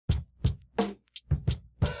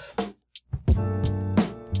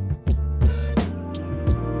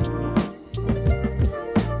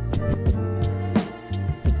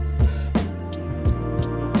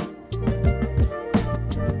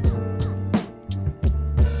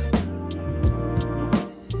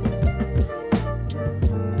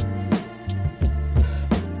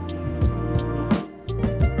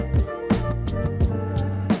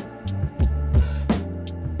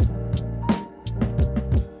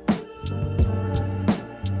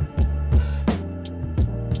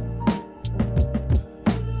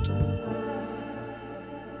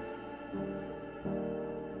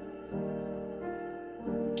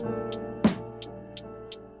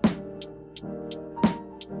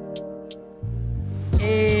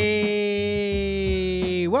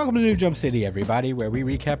Welcome to New Jump City, everybody, where we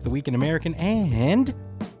recap the week in American and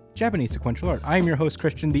Japanese sequential art. I am your host,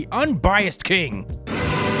 Christian, the unbiased king,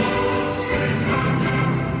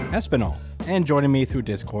 Espinal. And joining me through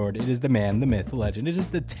Discord, it is the man, the myth, the legend. It is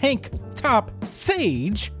the tank top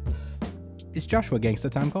sage. It's Joshua Gangsta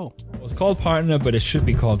Time Cole. Well, it's called Partner, but it should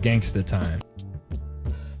be called Gangsta Time.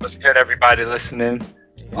 What's good, everybody listening?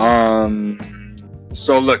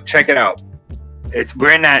 So look, check it out.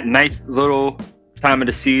 We're in that nice little time of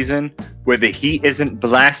the season where the heat isn't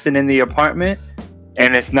blasting in the apartment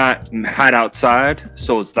and it's not hot outside,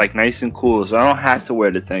 so it's like nice and cool. So I don't have to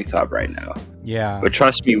wear the tank top right now. Yeah. But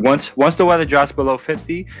trust me, once the weather drops below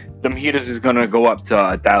 50, them heaters is gonna go up to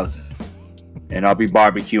 1,000, and I'll be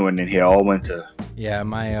barbecuing in here all winter. Yeah,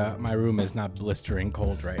 my room is not blistering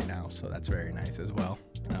cold right now, so that's very nice as well.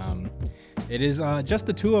 It is just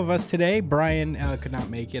the two of us today. Brian could not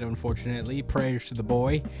make it, unfortunately. Prayers to the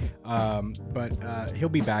boy, but he'll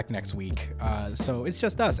be back next week. So it's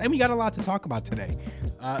just us, and we got a lot to talk about today.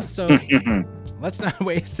 So let's not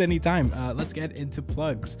waste any time. Let's get into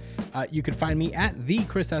plugs. You can find me at the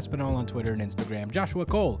Chris Espinal on Twitter and Instagram. Joshua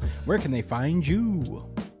Cole, where can they find you?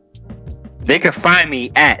 They can find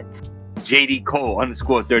me at JD Cole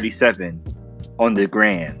 _37 on the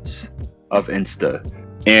grams of Insta.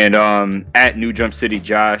 And at New Jump City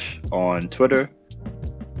Josh on Twitter.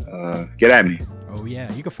 Get at me. Oh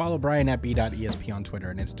yeah, you can follow Brian at b.esp on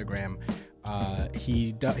Twitter and Instagram.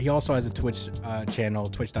 He also has a Twitch channel,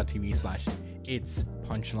 twitch.tv/It's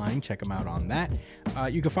Punchline. Check him out on that.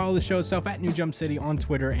 You can follow the show itself at New Jump City on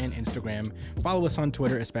Twitter and Instagram. Follow us on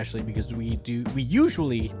Twitter especially because we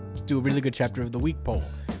usually do a really good chapter of the week poll.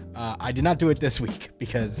 I did not do it this week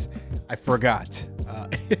because I forgot.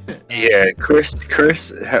 Yeah, Chris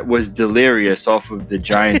was delirious off of the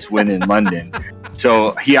Giants win in London,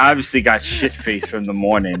 so he obviously got shit faced from the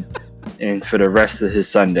morning and for the rest of his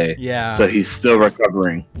Sunday. Yeah. So he's still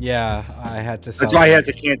recovering. Yeah, I had to. That's why he has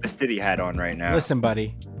a Kansas City hat on right now. Listen,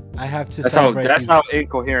 buddy, I have to. That's how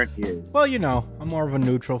incoherent he is. Well, I'm more of a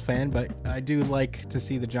neutral fan, but I do like to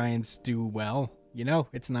see the Giants do well.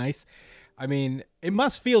 It's nice. I mean, it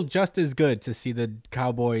must feel just as good to see the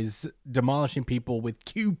Cowboys demolishing people with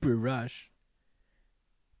Cooper Rush.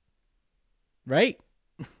 Right?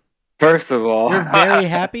 First of all, you're very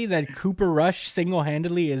happy that Cooper Rush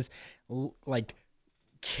single-handedly is like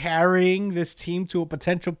carrying this team to a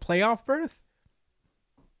potential playoff berth?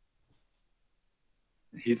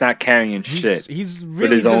 He's not carrying shit. He's really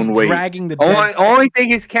with his just own weight. Dragging the only thing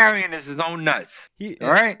he's carrying is his own nuts.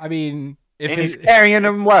 All right? I mean... And he's carrying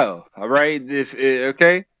them well, all right?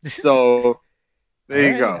 Okay? So,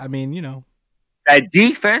 there you go. I mean, That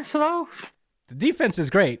defense, though? The defense is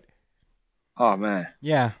great. Oh, man.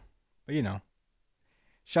 Yeah. But,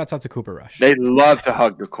 shouts out to Cooper Rush. They love to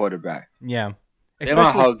hug the quarterback. Yeah. They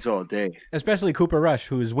want hugs all day. Especially Cooper Rush,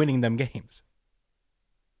 who is winning them games.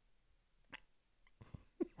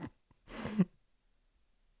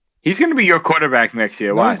 He's going to be your quarterback next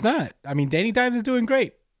year. No, Watch. he's not. I mean, Danny Dimes is doing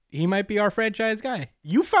great. He might be our franchise guy.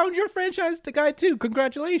 You found your franchise guy too.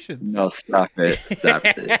 Congratulations. No, stop it. Stop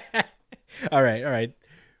it. All right.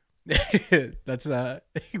 That's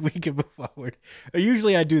we can move forward.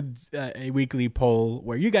 Usually I do a weekly poll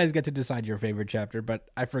where you guys get to decide your favorite chapter, but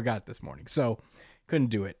I forgot this morning, so couldn't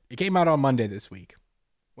do it. It came out on Monday this week.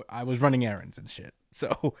 I was running errands and shit.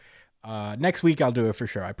 So next week I'll do it for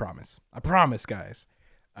sure. I promise, guys.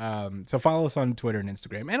 So follow us on Twitter and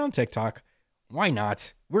Instagram and on TikTok. Why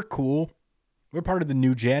not? We're cool. We're part of the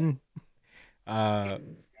new gen. We're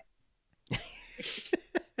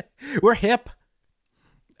hip.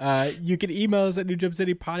 You can email us at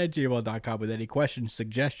newjumpcitypod@gmail.com with any questions,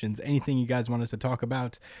 suggestions, anything you guys want us to talk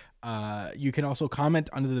about. You can also comment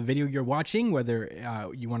under the video you're watching, whether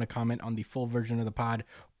you want to comment on the full version of the pod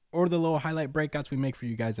or the little highlight breakouts we make for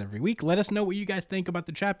you guys every week. Let us know what you guys think about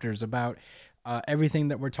the chapters, about everything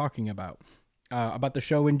that we're talking about the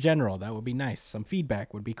show in general. That would be nice. Some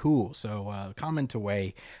feedback would be cool. So comment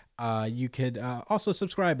away. You could also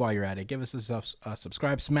subscribe while you're at it. Give us a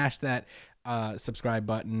subscribe. Smash that subscribe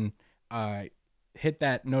button. Hit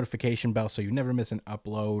that notification bell so you never miss an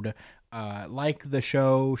upload. Like the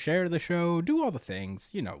show. Share the show. Do all the things.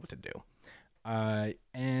 You know what to do.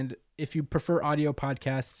 And if you prefer audio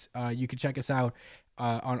podcasts, you can check us out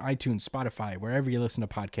on iTunes, Spotify, wherever you listen to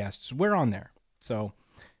podcasts. We're on there. So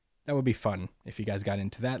that would be fun if you guys got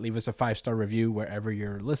into that. Leave us a 5-star review wherever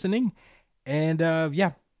you're listening. And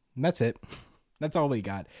yeah, that's it. That's all we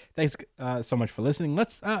got. Thanks so much for listening.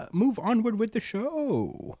 Let's move onward with the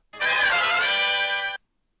show.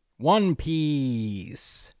 One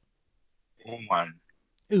Piece. One.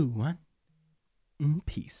 Ooh, One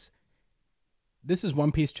Piece. This is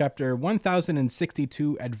One Piece chapter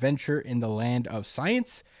 1062, Adventure in the Land of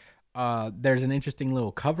Science. There's an interesting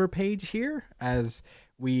little cover page here as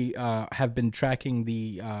we have been tracking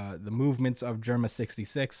the movements of Germa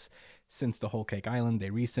 66 since the Whole Cake Island. They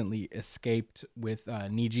recently escaped with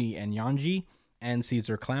Niji and Yanji and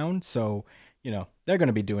Caesar Clown, so they're going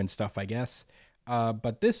to be doing stuff, I guess.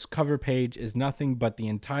 But this cover page is nothing but the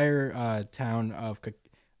entire town of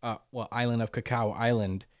island of Cacao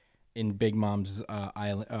Island in Big Mom's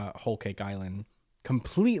island, Whole Cake Island,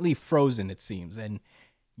 completely frozen, it seems, and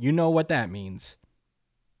you know what that means.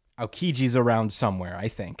 Aokiji's around somewhere, I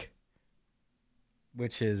think,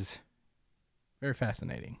 which is very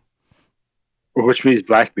fascinating. Which means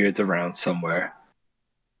Blackbeard's around somewhere.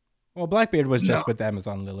 Well, Blackbeard was just with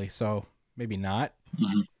Amazon Lily, so maybe not.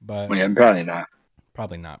 Mm-hmm. But yeah, probably not.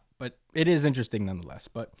 Probably not. But it is interesting nonetheless.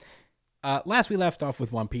 But last we left off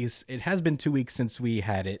with One Piece. It has been 2 weeks since we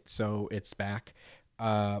had it, so it's back.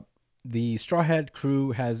 The Straw Hat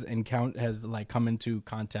crew has come into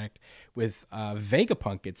contact with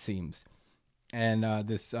Vegapunk, it seems, and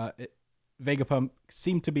this Vegapunk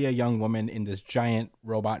seemed to be a young woman in this giant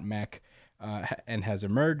robot mech, and has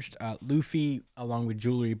emerged. Luffy, along with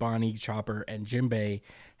Jewelry, Bonnie, Chopper, and Jinbei,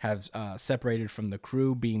 have separated from the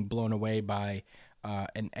crew, being blown away by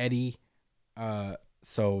an eddy.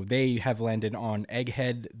 So they have landed on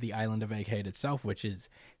Egghead, the island of Egghead itself, which is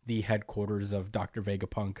the headquarters of Dr.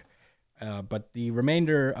 Vegapunk. But the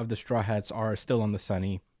remainder of the Straw Hats are still on the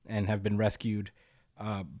Sunny and have been rescued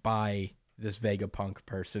by this Vegapunk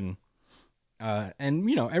person. And,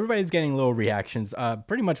 everybody's getting little reactions.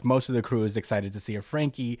 Pretty much most of the crew is excited to see a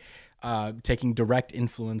Frankie taking direct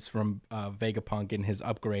influence from Vegapunk in his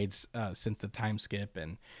upgrades since the time skip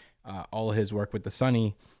and all his work with the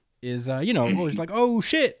Sunny is, always like, oh,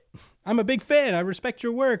 shit, I'm a big fan. I respect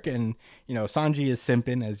your work. And, Sanji is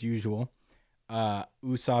simping as usual.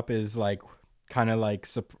 Usopp is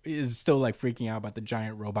is still freaking out about the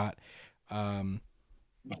giant robot.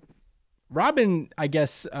 Robin, I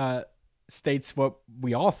guess, states what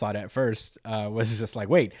we all thought at first, was just like,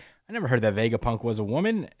 wait, I never heard that Vegapunk was a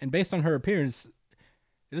woman. And based on her appearance,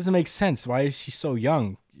 it doesn't make sense. Why is she so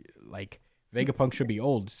young? Vegapunk should be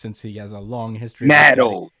old since he has a long history. Mad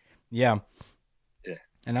old. Yeah.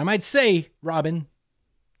 And I might say, Robin,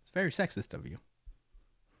 it's very sexist of you.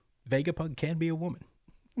 Vegapunk can be a woman.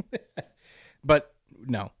 But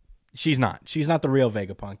no, she's not. She's not the real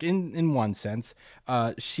Vegapunk in one sense.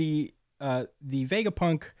 The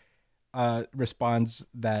Vegapunk responds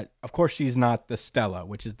that, of course, she's not the Stella,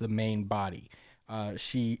 which is the main body.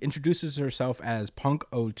 She introduces herself as Punk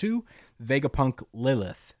 02, Vegapunk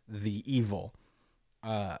Lilith, the evil.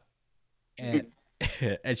 And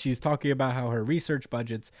and she's talking about how her research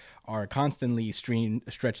budgets are constantly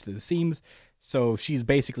stretched to the seams. So she's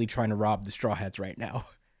basically trying to rob the Straw Hats right now.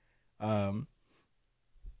 And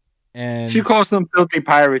she calls them filthy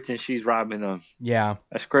pirates and she's robbing them. Yeah.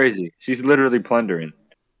 That's crazy. She's literally plundering.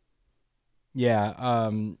 Yeah.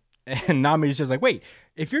 And Nami's just like, wait,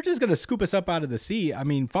 if you're just going to scoop us up out of the sea,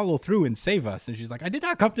 follow through and save us. And she's like, I did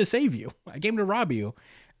not come to save you. I came to rob you.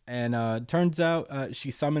 And turns out she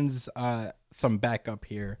summons some backup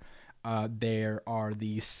here. There are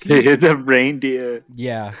the the reindeer.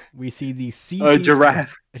 Yeah, we see the sea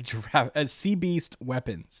beast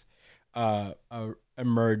weapons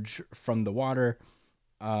emerge from the water.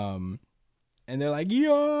 And they're like,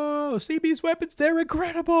 yo, sea beast weapons, they're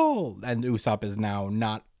incredible. And Usopp is now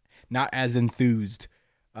not as enthused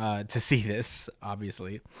to see this,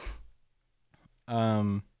 obviously.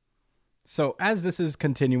 So as this is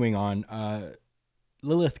continuing on,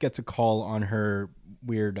 Lilith gets a call on her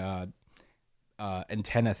weird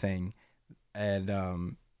antenna thing,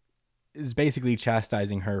 and is basically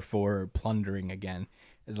chastising her for plundering again.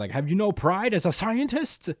 It's like, have you no pride as a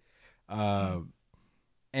scientist? And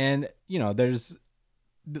there's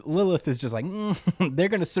Lilith is just like, they're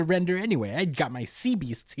gonna surrender anyway. I got my sea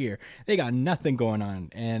beasts here. They got nothing going on.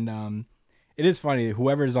 And it is funny.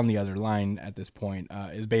 Whoever's on the other line at this point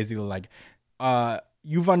is basically like,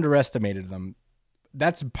 you've underestimated them.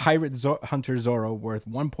 That's Pirate Hunter Zoro worth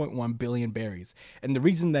 1.1 billion berries. And the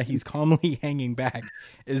reason that he's calmly hanging back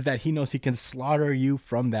is that he knows he can slaughter you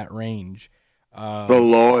from that range.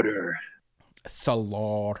 Slaughter.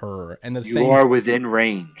 And you are within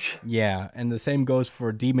range. Yeah, and the same goes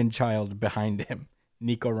for Demon Child behind him,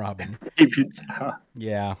 Nico Robin.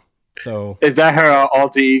 Yeah. So is that her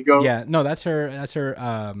alter ego? Yeah, no, that's her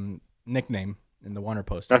nickname in the Warner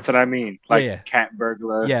poster. That's what I mean. Like Cat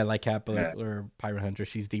Burglar. Yeah, like Cat Burglar, Pirate Hunter.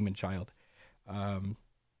 She's Demon Child.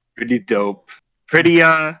 Pretty dope. Pretty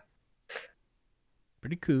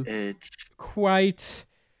cool. It's quite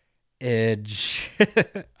Edge.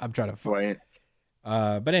 I'm trying to find.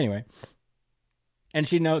 Right. But anyway, and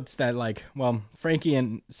she notes that like, well, Frankie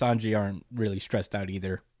and Sanji aren't really stressed out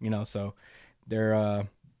either, so they're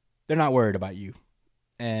not worried about you.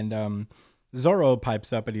 And Zoro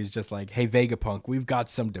pipes up and he's just like, "Hey Vegapunk, we've got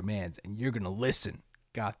some demands and you're gonna listen."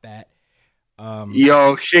 Got that?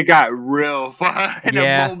 Yo, shit got real fun in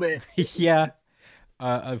a moment. Yeah.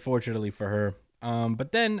 Unfortunately for her.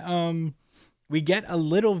 But then we get a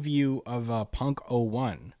little view of Punk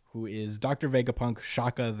 01, who is Dr. Vegapunk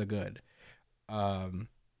Shaka the Good.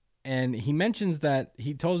 And he mentions that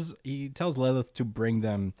he tells Lilith to bring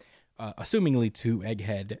them assumingly to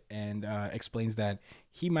Egghead, and explains that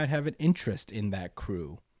he might have an interest in that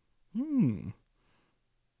crew.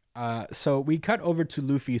 So we cut over to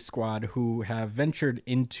Luffy's squad, who have ventured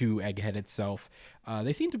into Egghead itself.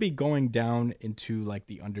 They seem to be going down into like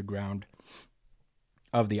the underground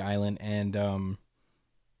of the island, and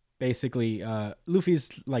basically Luffy's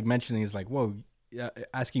like mentioning is like, "Whoa,"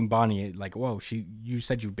 asking Bonnie like, "Whoa, you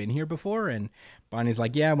said you've been here before?" And Bonnie's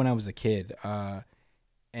like, "Yeah, when I was a kid."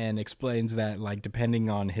 And explains that like depending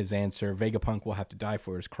on his answer, Vegapunk will have to die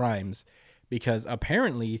for his crimes, because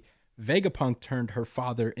apparently Vegapunk turned her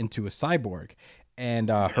father into a cyborg, and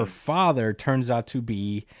her father turns out to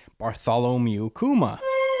be Bartholomew Kuma.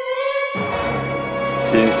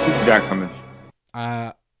 Didn't see that coming.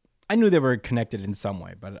 I knew they were connected in some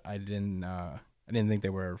way, but I didn't think they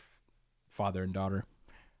were father and daughter.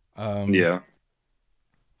 Yeah.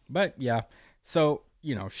 But yeah, so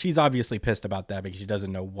she's obviously pissed about that because she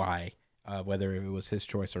doesn't know why, whether it was his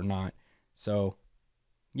choice or not. So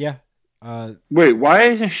yeah. Wait, why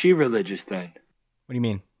isn't she religious then? What do you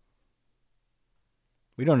mean?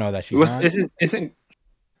 We don't know that she's not. Isn't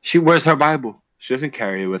she wears her Bible? She doesn't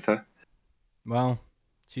carry it with her. Well,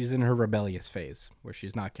 she's in her rebellious phase where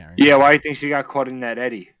she's not carrying. Yeah, why do you think she got caught in that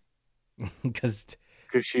eddy? Because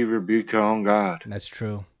she rebuked her own God. That's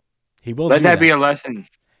true. He will let that be a lesson.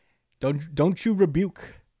 Don't you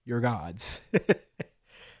rebuke your gods.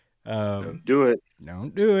 Don't do it.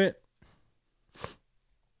 Don't do it.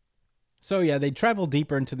 So yeah, they travel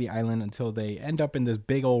deeper into the island until they end up in this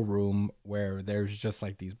big old room where there's just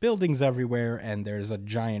like these buildings everywhere, and there's a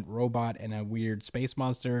giant robot and a weird space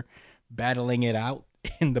monster battling it out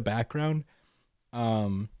in the background.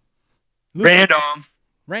 Random.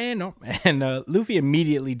 And Luffy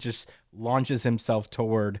immediately just launches himself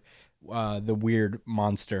toward the weird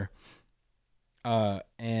monster.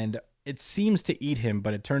 And it seems to eat him,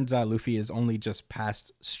 but it turns out Luffy is only just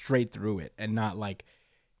passed straight through it, and not like,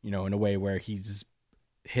 in a way where he's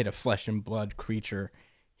hit a flesh and blood creature.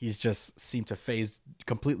 He's just seemed to phase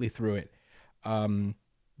completely through it.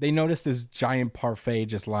 They notice this giant parfait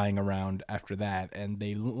just lying around after that, and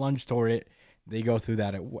they lunge toward it. They go through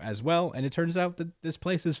that as well, and it turns out that this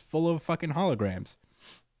place is full of fucking holograms.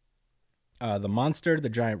 The monster, the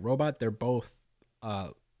giant robot, they're both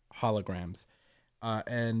holograms.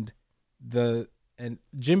 And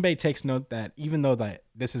Jinbei takes note that even though that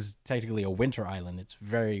this is technically a winter island, it's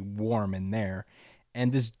very warm in there.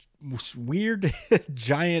 And this weird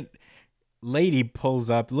giant lady pulls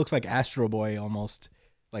up. It looks like Astro Boy almost,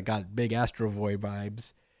 like got big Astro Boy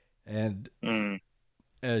vibes. And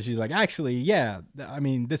she's like, actually, yeah, I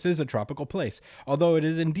mean, this is a tropical place, although it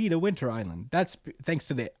is indeed a winter island. That's thanks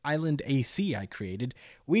to the island AC I created.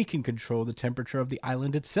 We can control the temperature of the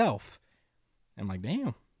island itself. I'm like,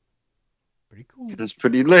 damn. Pretty cool. That's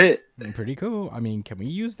pretty lit. Pretty cool. I mean, can we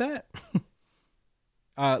use that?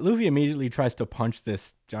 Luffy immediately tries to punch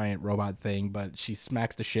this giant robot thing, but she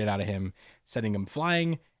smacks the shit out of him, sending him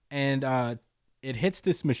flying. And it hits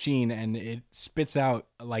this machine, and it spits out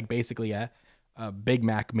like basically a Big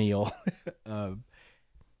Mac meal.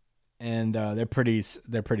 And they're pretty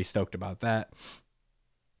stoked about that.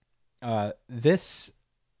 This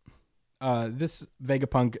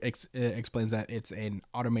Vegapunk explains that it's an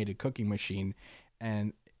automated cooking machine,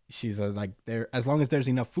 and she's like, as long as there's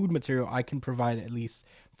enough food material, I can provide at least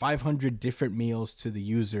 500 different meals to the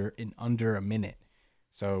user in under a minute.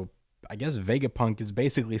 So I guess Vegapunk is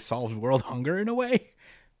basically solved world hunger in a way,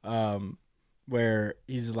 where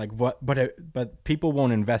he's like, what? But people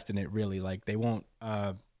won't invest in it really. Like they won't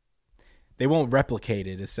replicate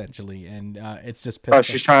it essentially, and it's just. Oh,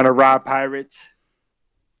 she's trying to rob pirates.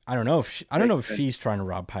 I don't know if she's trying to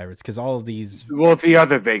rob pirates, because all of these. Well, the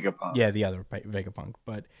other Vegapunk. Yeah, the other Vegapunk,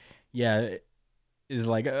 but yeah, is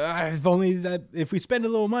like, if we spend a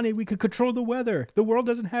little money, we could control the weather. The world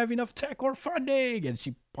doesn't have enough tech or funding, and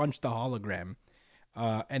she punched the hologram.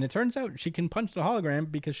 And it turns out she can punch the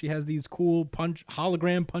hologram because she has these cool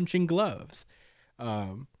hologram punching gloves,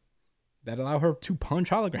 that allow her to punch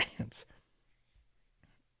holograms.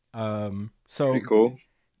 So Pretty cool.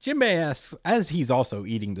 Jinbei asks, as he's also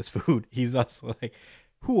eating this food, he's also like,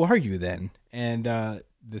 "Who are you then?" And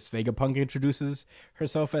this Vegapunk introduces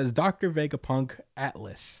herself as Dr. Vegapunk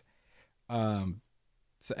Atlas. And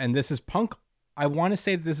this is Punk. I want to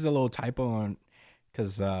say that this is a little typo on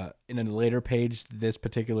because in a later page, this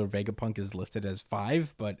particular Vegapunk is listed as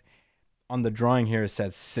 5, but on the drawing here it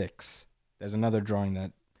says 6. There's another drawing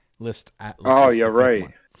that lists Atlas. Oh, as the you're fifth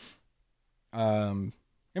right. one.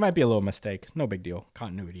 It might be a little mistake. No big deal.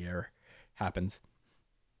 Continuity error happens.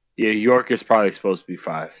 Yeah, York is probably supposed to be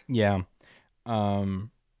 5. Yeah.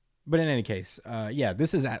 But in any case, yeah,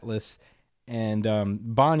 this is Atlas, and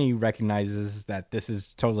Bonnie recognizes that this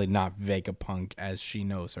is totally not Vegapunk as she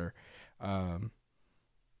knows her.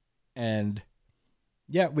 And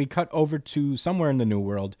yeah, we cut over to somewhere in the New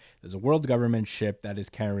World. There's a world government ship that is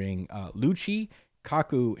carrying Lucci,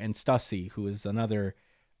 Kaku, and Stussy, who is another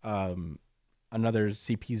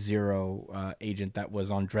CP0 agent that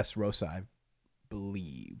was on Dressrosa, I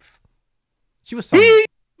believe. She was somewhere.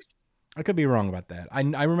 I could be wrong about that.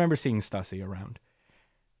 I remember seeing Stussy around.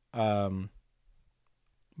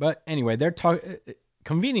 But anyway, they're talking.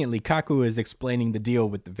 Conveniently, Kaku is explaining the deal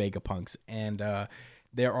with the Vegapunks, and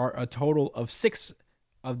there are a total of 6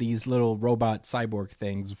 of these little robot cyborg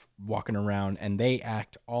things walking around, and they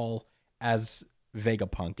act all as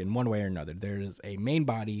Vegapunk in one way or another. There is a main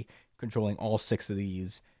body controlling all 6 of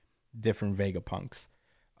these different Vegapunks.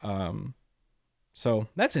 So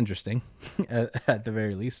that's interesting, at the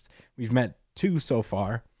very least. We've met 2 so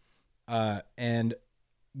far, and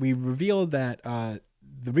we revealed that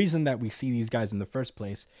the reason that we see these guys in the first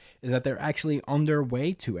place is that they're actually on their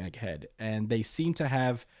way to Egghead, and they seem to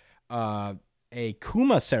have a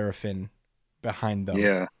Kuma Seraphim behind them.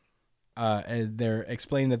 Yeah. And they're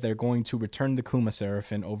explaining that they're going to return the Kuma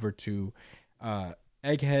Seraphim over to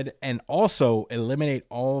Egghead and also eliminate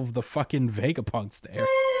all of the fucking Vegapunks there.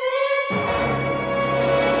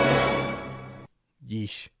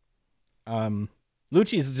 Yeesh.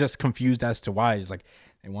 Lucci is just confused as to why. He's like,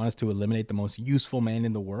 they want us to eliminate the most useful man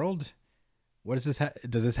in the world? What does this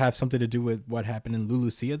does this have something to do with what happened in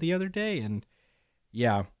Lulusia the other day? And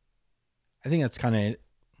yeah, I think that's kind of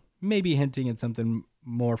maybe hinting at something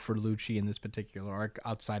more for Lucci in this particular arc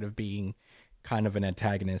outside of being kind of an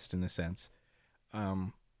antagonist in a sense.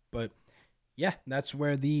 But yeah, that's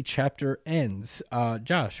where the chapter ends.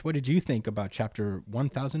 Josh, what did you think about chapter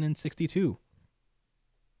 1062?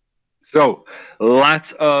 So,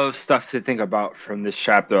 lots of stuff to think about from this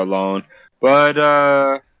chapter alone. But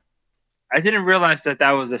I didn't realize that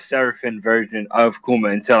was a Seraphim version of Kuma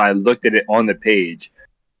until I looked at it on the page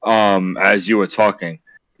as you were talking.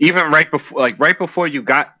 Even right before you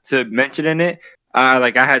got to mentioning it,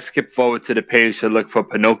 I had skipped forward to the page to look for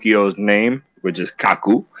Pinocchio's name, which is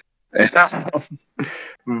Kaku.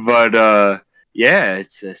 But yeah,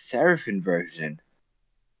 it's a Seraphim version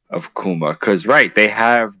of Kuma, because they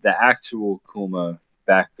have the actual Kuma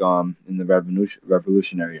back in the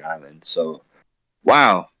Revolutionary Island. So,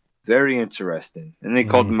 wow, very interesting. And they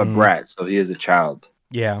called him a brat, so he is a child.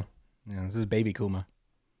 Yeah, this is baby Kuma.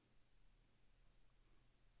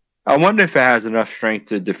 I wonder if it has enough strength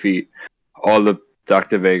to defeat all of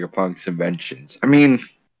Dr. Vegapunk's inventions. I mean,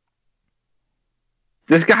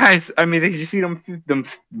 this guy's. I mean, did you see them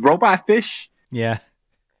robot fish? Yeah.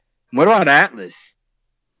 What about Atlas?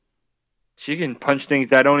 She can punch things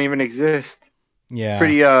that don't even exist. Yeah.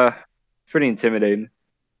 Pretty intimidating.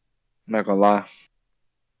 I'm not gonna lie.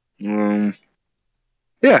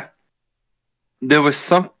 Yeah. There was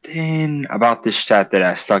something about this chapter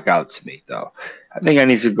that stuck out to me, though. I think I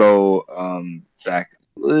need to go back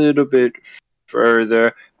a little bit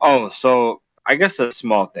further. Oh, so I guess a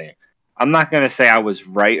small thing. I'm not gonna say I was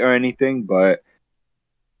right or anything, but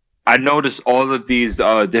I noticed all of these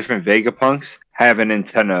different Vegapunks have an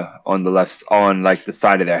antenna on the left, on the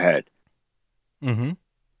side of their head. Mm-hmm.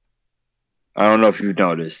 I don't know if you've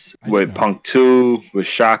noticed. With Punk 2, with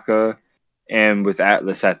Shaka, and with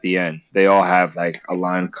Atlas at the end. They all have a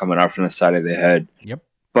line coming out from the side of their head. Yep.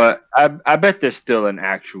 But I bet there's still an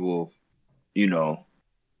actual, real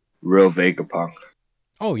Vegapunk.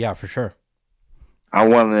 Oh, yeah, for sure. I'm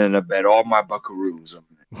willing to bet all my buckaroos on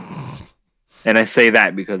it. And I say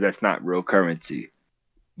that because that's not real currency.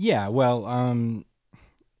 Yeah, well,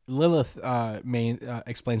 Lilith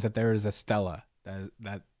explains that there is a Stella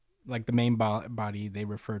that the main body they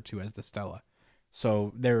refer to as the Stella.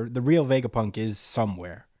 So the real Vegapunk is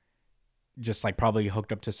somewhere, just probably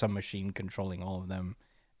hooked up to some machine controlling all of them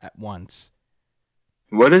at once.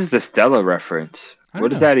 What is the Stella reference?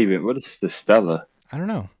 What is that even? What is the Stella? I don't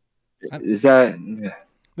know. Is that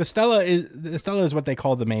the Stella is what they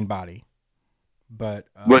call the main body, But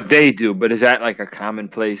What they do, but is that like a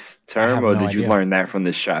commonplace term, have or no did you idea. learn that from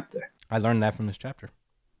this chapter? I learned that from this chapter.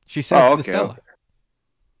 She says Oh, to okay. Stella.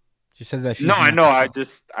 She says that she's No, I not know. the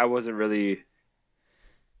Stella. I wasn't really.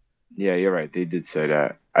 Yeah, you're right. They did say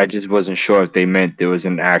that. I just wasn't sure if they meant there was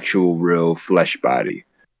an actual real flesh body,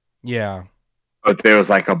 Yeah. but there was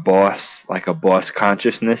like a boss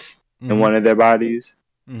consciousness in one of their bodies,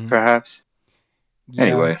 perhaps. Yeah.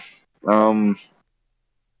 Anyway,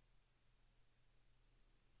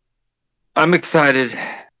 I'm excited.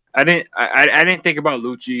 I didn't think about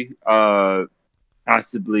Lucci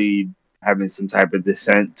possibly having some type of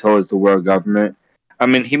dissent towards the world government. I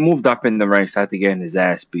mean, he moved up in the ranks after getting his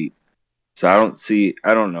ass beat. So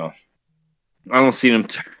I don't know. I don't see him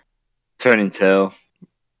turning tail.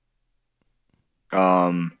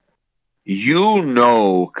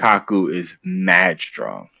 Kaku is mad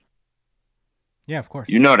strong. Yeah, of course.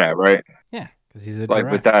 You know that, right? Yeah, because he's a Like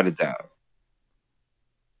giraffe. without a doubt.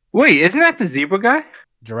 Wait, isn't that the zebra guy?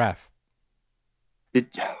 Giraffe.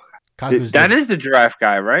 That is the giraffe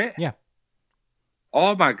guy, right? Yeah.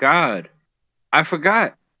 Oh my god. I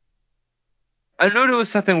forgot. I knew there was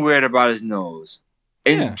something weird about his nose.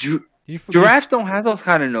 And giraffes don't have those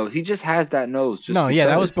kind of nose. He just has that nose. No, yeah,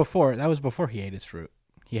 that was before. That was before he ate his fruit.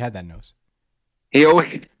 He had that nose. He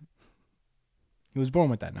was born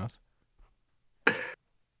with that nose.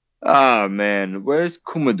 Oh man, where's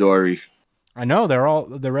Kumadori? I know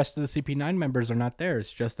the rest of the CP9 members are not there.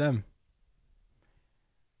 It's just them.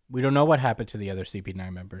 We don't know what happened to the other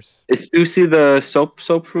CP9 members. Is Stussy the soap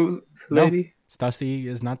fruit lady? No, Stussy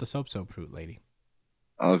is not the soap fruit lady.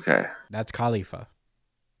 Okay. That's Khalifa.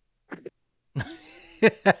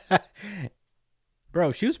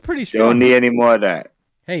 Bro, she was pretty strong. Don't need any more of that.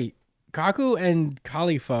 Hey, Kaku and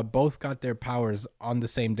Khalifa both got their powers on the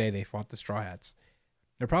same day they fought the Straw Hats.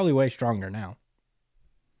 They're probably way stronger now.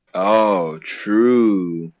 Oh,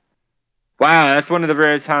 true. Wow, that's one of the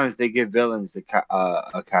rare times they give villains a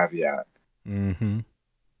caveat. Mm-hmm.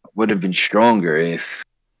 Would have been stronger if.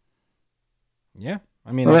 Yeah,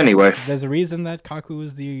 I mean, well, anyway, there's a reason that Kaku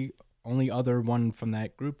is the only other one from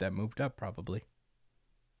that group that moved up, probably.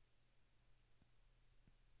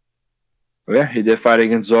 Yeah, he did fight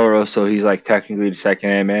against Zoro, so he's like technically the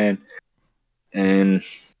second man. And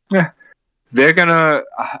yeah, they're gonna.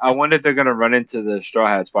 I wonder if they're gonna run into the Straw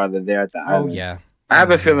Hats while they're there at the island. Oh yeah, I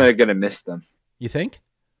have a feeling they're gonna miss them. You think?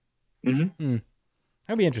 Mm-hmm.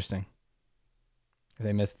 That'd be interesting. If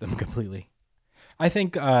they missed them completely. I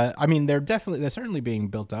think. I mean, they're certainly being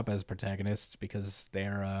built up as protagonists because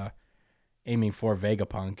they're aiming for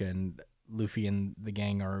Vegapunk, and Luffy and the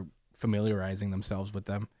gang are familiarizing themselves with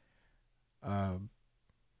them.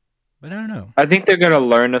 But I don't know. I think they're gonna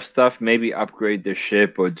learn of stuff, maybe upgrade their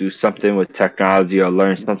ship or do something with technology or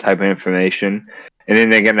learn some type of information, and then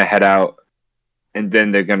they're gonna head out, and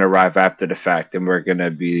then they're gonna arrive after the fact, and we're gonna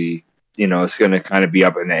be, it's gonna kind of be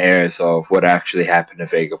up in the air of what actually happened to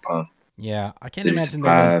Vegapunk. Yeah, I can't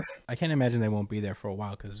imagine they won't be there for a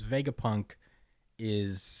while because Vegapunk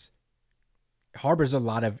harbors a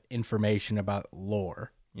lot of information about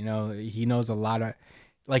lore. He knows a lot of.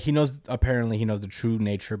 Like apparently he knows the true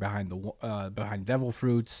nature behind behind devil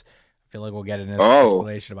fruits. I feel like we'll get an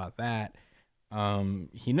explanation about that.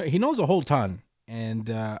 He knows a whole ton, and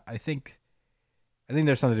I think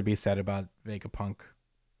there's something to be said about Vegapunk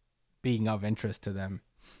being of interest to them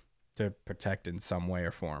to protect in some way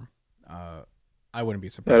or form. I wouldn't be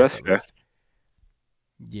surprised. Yeah, that's fair.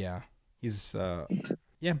 Yeah, he's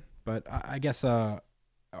yeah, but I guess are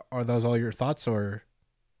those all your thoughts or?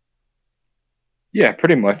 Yeah,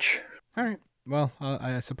 pretty much. All right. Well,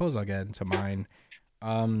 I suppose I'll get into mine.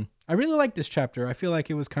 I really like this chapter. I feel like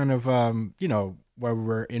it was kind of, where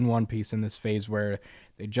we're in One Piece in this phase where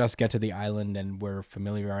they just get to the island and we're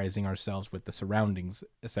familiarizing ourselves with the surroundings,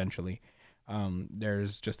 essentially.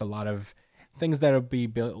 There's just a lot of things that will be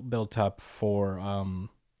built up for,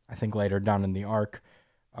 I think, later down in the arc.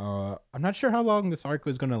 I'm not sure how long this arc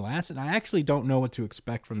was going to last, and I actually don't know what to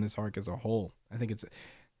expect from this arc as a whole. I think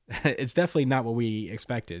it's definitely not what we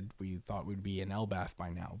expected. We thought we'd be in Elbaf by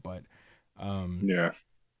now, but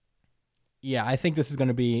yeah, I think this is going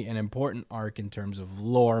to be an important arc in terms of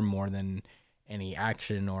lore more than any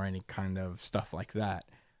action or any kind of stuff like that.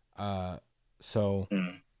 So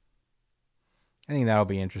I think that'll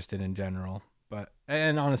be interesting in general.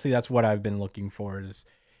 And honestly, that's what I've been looking for is,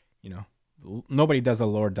 nobody does a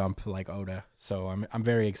lore dump like Oda, so I'm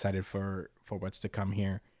very excited for what's to come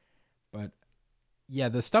here. But yeah,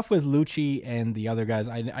 the stuff with Lucci and the other guys,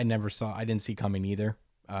 I didn't see coming either.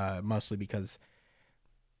 Mostly because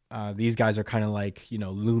these guys are kind of like,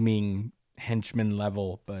 looming henchmen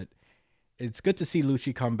level. But it's good to see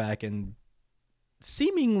Lucci come back and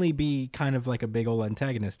seemingly be kind of like a big old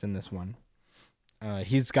antagonist in this one.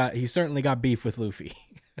 He's certainly got beef with Luffy.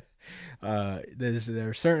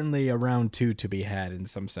 There's certainly a round 2 to be had in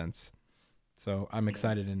some sense. So I'm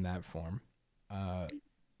excited in that form.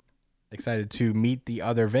 Excited to meet the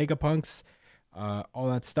other Vegapunks, all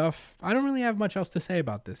that stuff. I don't really have much else to say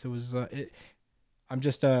about this. It was I'm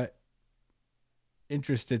just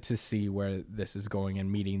interested to see where this is going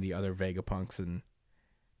and meeting the other Vegapunks and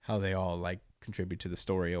how they all like contribute to the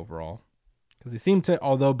story overall. Because they seem to,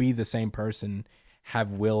 although be the same person,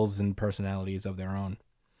 have wills and personalities of their own.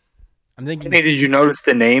 I'm thinking. Hey, did you notice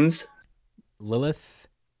the names? Lilith,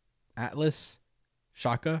 Atlas,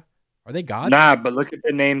 Shaka. Are they gods? Nah, but look at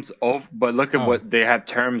the names. But look at what they have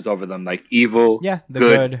terms over them, like evil, yeah, the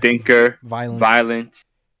good, thinker, violence,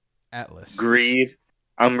 Atlas, greed.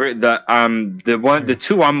 The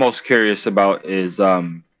two I'm most curious about is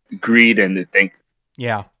greed and the thinker.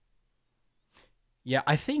 Yeah. Yeah,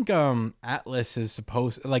 I think Atlas is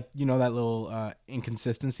supposed, like, you know, that little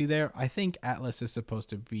inconsistency there. I think Atlas is supposed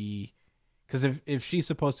to be, because if she's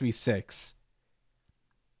supposed to be 6,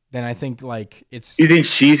 then I think like it's. You think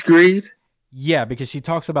she's greed? Yeah, because she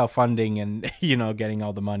talks about funding and getting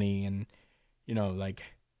all the money and like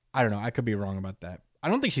I don't know. I could be wrong about that. I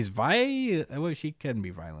don't think she's well, she can be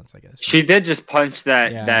violence, I guess. She did just punch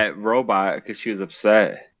that robot because she was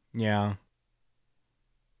upset. Yeah.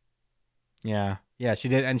 Yeah. Yeah, she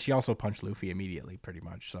did, and she also punched Luffy immediately, pretty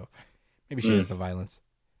much. So maybe she is the violence.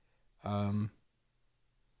 But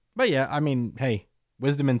yeah, I mean, hey,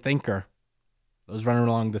 wisdom and thinker, those run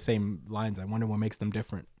along the same lines. I wonder what makes them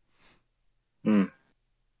different. What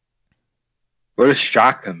does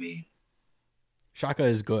Shaka mean? Shaka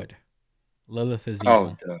is good. Lilith is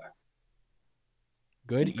evil. Oh, duh.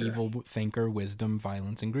 Good, okay. Evil, thinker, wisdom,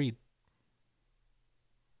 violence, and greed.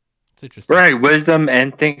 It's interesting. Right, wisdom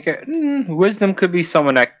and thinker. Wisdom could be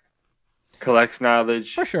someone that collects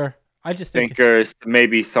knowledge. For sure. I just think thinker is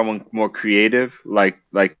maybe someone more creative, like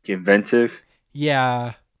inventive.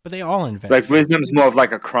 Yeah, but they all invent. Like wisdom's more of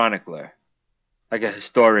like a chronicler, like a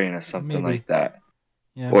historian or something like that.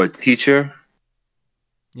 Yeah. Or a teacher.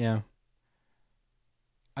 Yeah.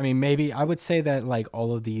 I mean, maybe I would say that like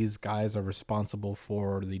all of these guys are responsible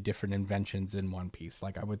for the different inventions in One Piece.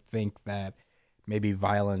 Like I would think that maybe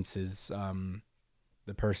violence is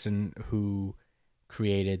the person who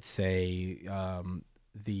created, say,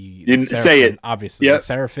 the Seraphim, say it obviously. Yep. The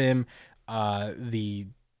Seraphim, the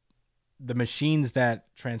machines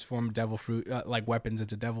that transform devil fruit like weapons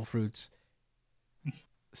into devil fruits,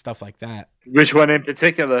 stuff like that. Which one in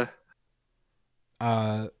particular?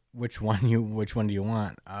 Which one do you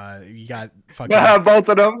want? You got fucking both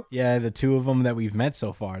of them. Yeah, the 2 of them that we've met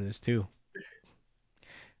so far. There's 2.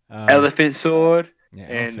 Elephant Sword. Yeah,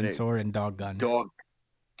 Elephant Sword and Dog Gun. Dog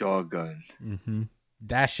Gun. Mm-hmm.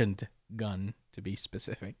 Dashend Gun, to be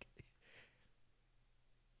specific.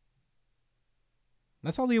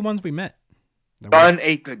 That's all the ones we met. Gun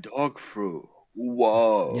ate the dog fruit.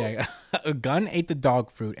 Whoa. Yeah, a gun ate the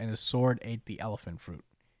dog fruit and a sword ate the elephant fruit.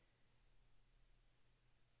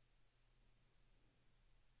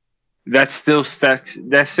 That still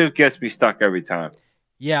gets me stuck every time.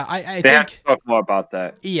 Yeah, I they think have to talk more about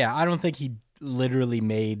that. Yeah, I don't think he literally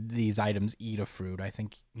made these items eat a fruit. I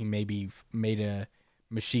think he maybe made a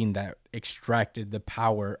machine that extracted the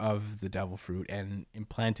power of the devil fruit and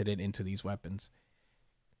implanted it into these weapons.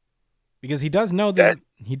 Because he does know that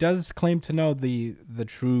he does claim to know the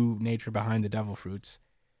true nature behind the devil fruits.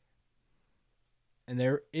 And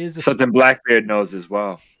there is something Blackbeard knows as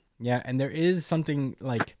well. Yeah, and there is something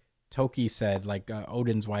like Toki said, like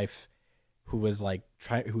Odin's wife, who was like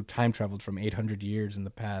who time traveled from 800 years in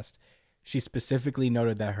the past. She specifically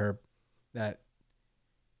noted that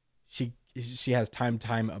she has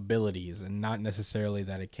time abilities, and not necessarily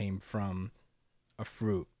that it came from a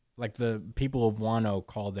fruit. Like the people of Wano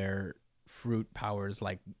call their fruit powers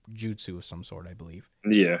like jutsu of some sort, I believe.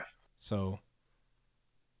 Yeah. So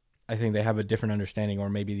I think they have a different understanding, or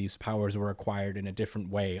maybe these powers were acquired in a different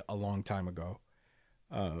way a long time ago.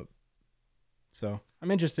 So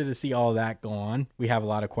I'm interested to see all that go on. We have a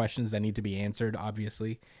lot of questions that need to be answered,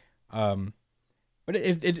 obviously. But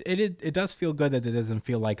it does feel good that it doesn't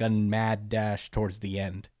feel like a mad dash towards the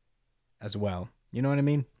end as well. You know what I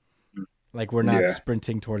mean? Like we're not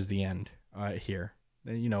sprinting towards the end here.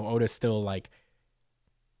 Oda's still like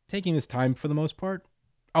taking his time for the most part.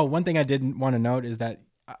 Oh, one thing I didn't want to note is that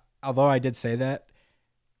although I did say that,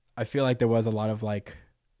 I feel like there was a lot of like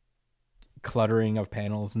cluttering of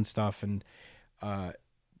panels and stuff, and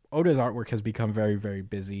Oda's artwork has become very, very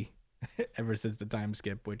busy ever since the time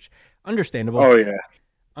skip, which understandable. Oh yeah,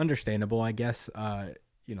 understandable, I guess.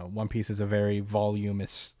 One Piece is a very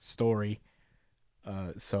voluminous story.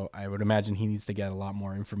 So I would imagine he needs to get a lot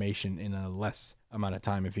more information in a less amount of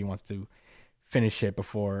time if he wants to finish it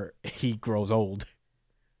before he grows old.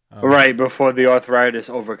 Right, before the arthritis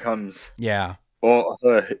overcomes Yeah. all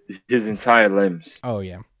his entire limbs. Oh,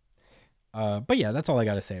 yeah. But yeah, that's all I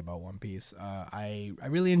got to say about One Piece. I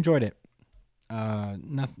really enjoyed it.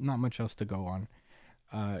 Not much else to go on.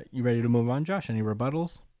 You ready to move on, Josh? Any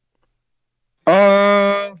rebuttals?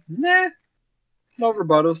 Nah. No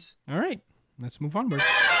rebuttals. All right. Let's move onward.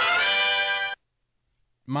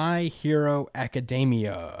 My Hero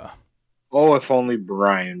Academia. Oh, if only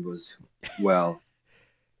Brian was well.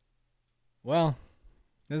 Well,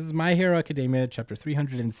 this is My Hero Academia, chapter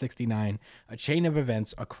 369, A Chain of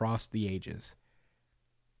Events Across the Ages.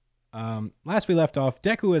 Last we left off,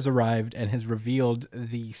 Deku has arrived and has revealed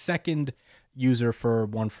the second user for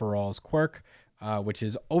One For All's quirk, which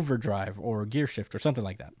is Overdrive or Gear Shift or something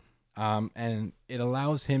like that. And it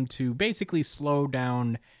allows him to basically slow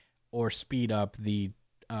down or speed up the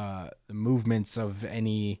movements of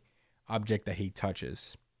any object that he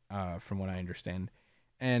touches, from what I understand.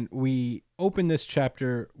 And we open this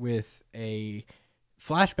chapter with a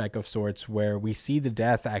flashback of sorts where we see the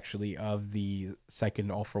death actually of the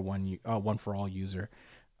second One For All user,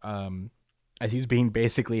 as he's being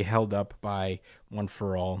basically held up by One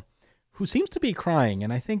For All, who seems to be crying.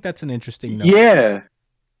 And I think that's an interesting note. Yeah.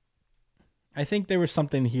 I think there was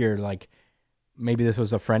something here, like maybe this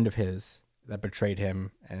was a friend of his that betrayed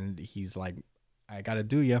him, and he's like, I gotta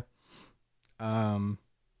do ya.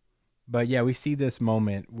 But yeah, we see this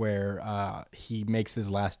moment where he makes his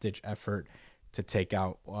last-ditch effort to take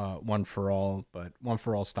out One For All, but One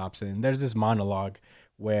For All stops it. And there's this monologue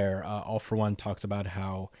where All For One talks about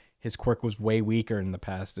how his quirk was way weaker in the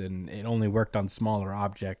past, and it only worked on smaller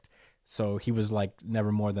object, so he was like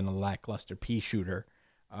never more than a lackluster pea shooter.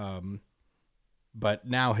 But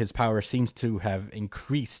now his power seems to have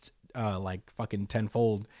increased like fucking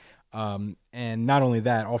tenfold. And not only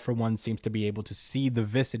that, All For One seems to be able to see the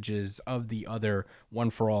visages of the other One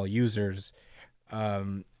For All users,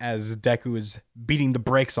 as Deku is beating the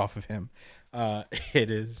brakes off of him.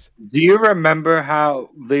 It is. Do you remember how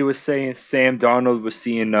they were saying Sam Darnold was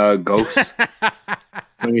seeing ghosts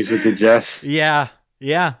when he's with the Jets? Yeah.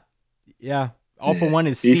 All For One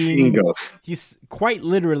is seeing ghosts. He's quite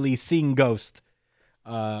literally seeing ghosts.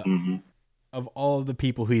 Of all of the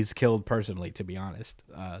people who he's killed personally, to be honest.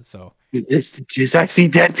 So just I see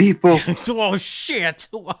dead people. Oh shit!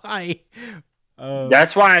 Why?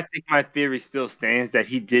 That's why I think my theory still stands that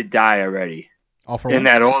he did die already, and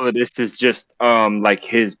that all of this is just like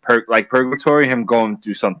his purgatory, him going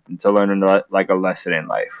through something to learn like a lesson in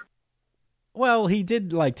life. Well, he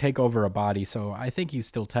did like take over a body, so I think he's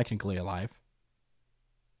still technically alive.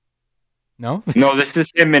 No, this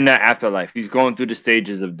is him in the afterlife. He's going through the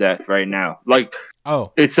stages of death right now. Like,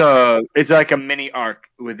 it's like a mini arc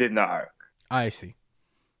within the arc. I see.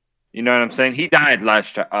 You know what I'm saying? He died last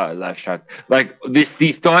shot. Like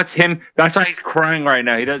these thoughts, him. That's why he's crying right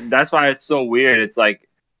now. He does. That's why it's so weird. It's like,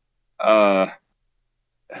 what's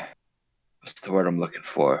the word I'm looking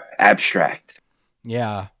for? Abstract.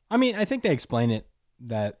 Yeah, I mean, I think they explain it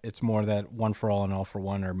that it's more that One For All and All For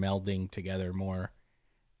One are melding together more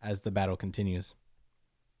as the battle continues.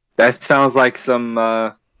 That sounds like some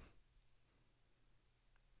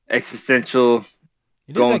existential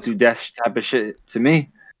going through death type of shit to me.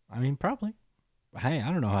 I mean, probably. Hey,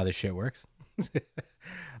 I don't know how this shit works.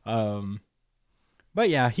 But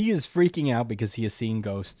yeah, he is freaking out because he is seeing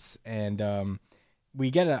ghosts, and we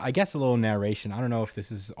get a little narration. I don't know if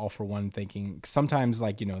this is All For One thinking. Sometimes,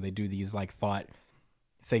 they do these like thought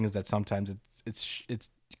things that sometimes it's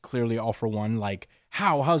clearly All For One, like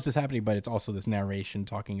how's this happening, but it's also this narration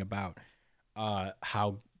talking about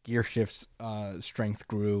how Gear Shift's strength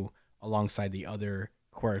grew alongside the other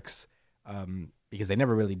quirks, because they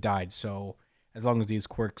never really died. So as long as these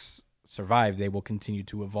quirks survive, they will continue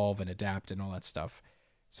to evolve and adapt and all that stuff.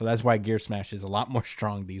 So that's why Gear Smash is a lot more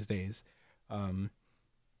strong these days,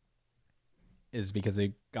 is because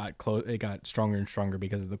it got stronger and stronger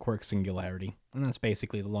because of the quirk singularity. And that's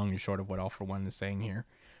basically the long and short of what All For One is saying here.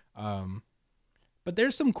 But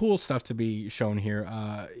there's some cool stuff to be shown here.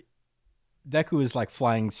 Deku is like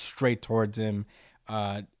flying straight towards him,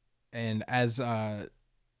 and as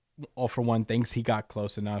All For One thinks he got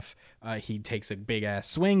close enough, he takes a big ass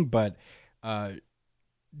swing, but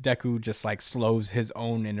Deku just like slows his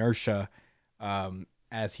own inertia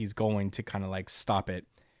as he's going to kind of like stop it.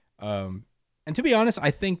 And to be honest,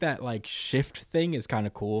 I think that like shift thing is kind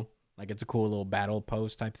of cool. Like it's a cool little battle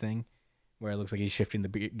pose type thing where it looks like he's shifting the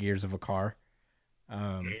gears of a car.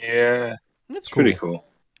 Yeah, that's cool. Pretty cool.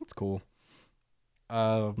 That's cool.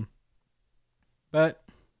 But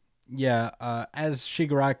yeah, as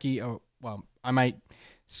Shigaraki, oh, well, I might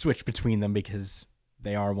switch between them because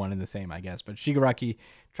they are one and the same, I guess. But Shigaraki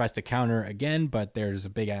tries to counter again, but there's a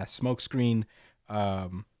big ass smoke screen.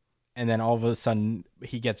 And then all of a sudden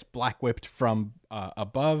he gets black whipped from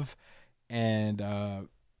above, and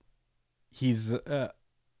he's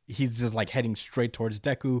just like heading straight towards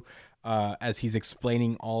Deku as he's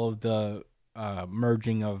explaining all of the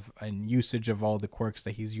merging of and usage of all the quirks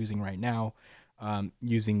that he's using right now.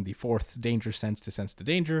 Using the fourth danger sense to sense the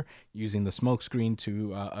danger, using the smoke screen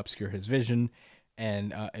to obscure his vision,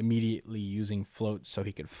 and immediately using float so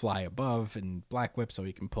he could fly above, and black whip so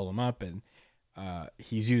he can pull him up, and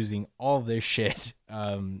he's using all this shit.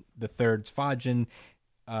 The third's Fajin,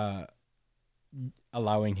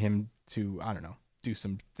 allowing him to, I don't know, do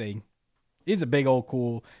something. He's a big old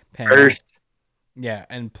cool panel. Burst. Yeah,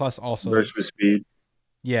 and plus also Burst with speed.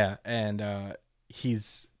 Yeah, and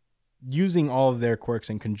he's using all of their quirks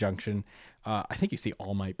in conjunction. I think you see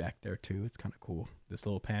All Might back there too. It's kind of cool, this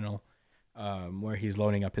little panel where he's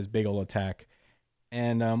loading up his big ol' attack.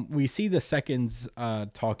 And we see the seconds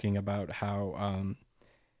talking about how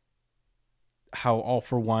All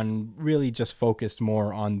For One really just focused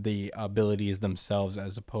more on the abilities themselves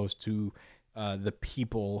as opposed to the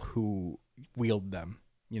people who wield them,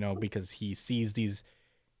 because he sees these.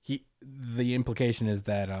 The implication is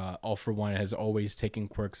that All For One has always taken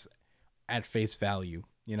quirks at face value.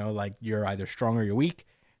 Like you're either strong or you're weak.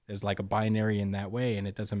 There's like a binary in that way, and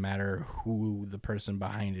it doesn't matter who the person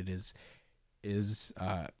behind it is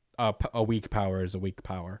a weak power is a weak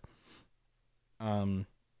power. And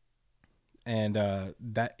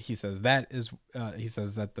that he says that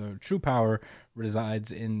the true power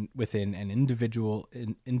resides within an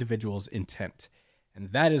individual's intent,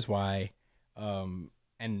 and that is why. And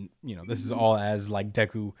this is all as like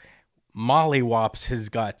Deku mollywops his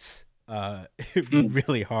guts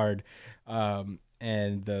really hard, and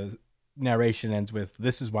the narration ends with,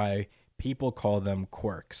 "This is why people call them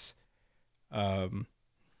quirks." And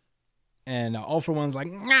All For One's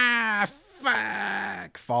like,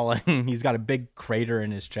 fuck, falling. He's got a big crater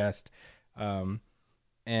in his chest,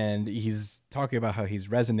 and he's talking about how he's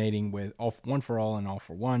resonating with One For All and All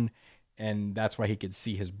For One, and that's why he could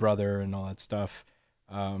see his brother and all that stuff.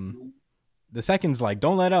 The second's like,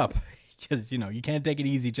 don't let up, because you can't take it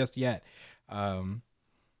easy just yet.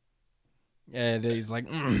 And he's like,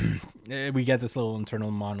 we get this little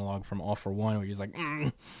internal monologue from All For One where he's like,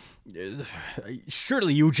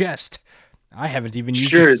 surely you jest. I haven't even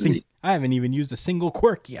used a single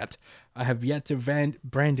quirk yet. I have yet to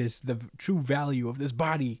brandish the true value of this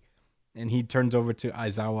body. And he turns over to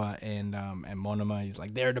Aizawa and Monoma. He's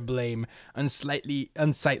like, they're to blame, unsightly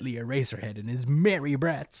Eraserhead and his merry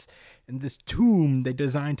brats, and this tomb they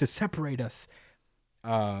designed to separate us.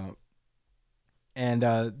 And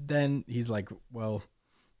then he's like, well,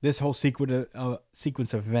 this whole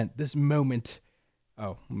sequence of event, this moment.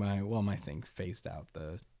 Oh, my thing phased out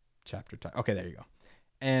the chapter time. Okay, there you go.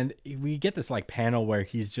 And we get this like panel where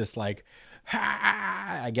he's just like,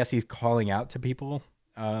 ha! I guess he's calling out to people.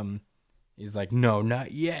 He's like, no,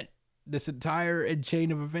 not yet. This entire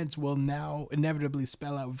chain of events will now inevitably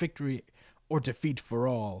spell out victory or defeat for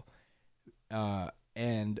all.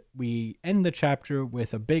 And we end the chapter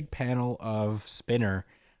with a big panel of Spinner.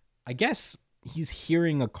 I guess he's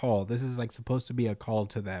hearing a call. This is like supposed to be a call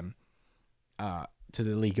to them, to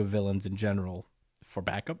the League of Villains in general, for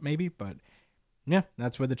backup maybe. But yeah,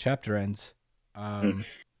 that's where the chapter ends.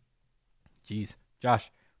 Jeez,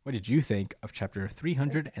 Josh, what did you think of chapter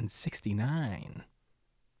 369?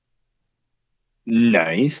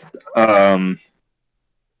 Nice. I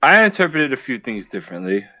interpreted a few things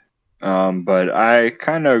differently, but I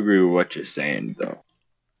kind of agree with what you're saying, though.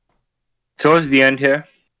 Towards the end here,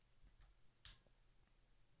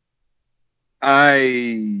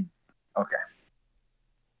 okay.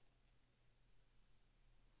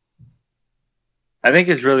 I think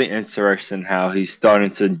it's really interesting how he's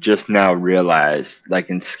starting to just now realize,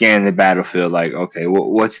 like, and scan the battlefield, like, okay,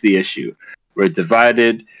 what's the issue? We're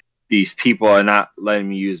divided. These people are not letting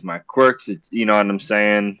me use my quirks. It's, you know what I'm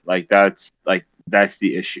saying? That's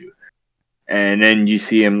the issue. And then you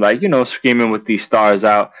see him, like, screaming with these stars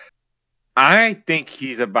out. I think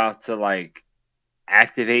he's about to, like,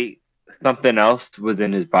 activate something else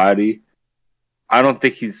within his body. I don't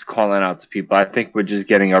think he's calling out to people. I think we're just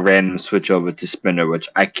getting a random switch over to Spinner, which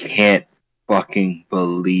I can't fucking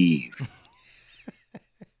believe.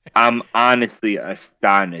 I'm honestly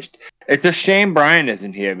astonished. It's a shame Brian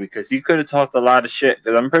isn't here, because he could have talked a lot of shit.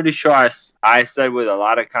 Because I'm pretty sure I said with a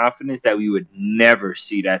lot of confidence that we would never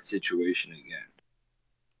see that situation again.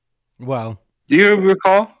 Well, Do you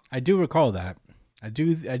recall? I do recall that. I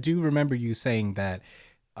do remember you saying that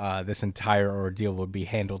this entire ordeal would be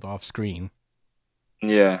handled off screen.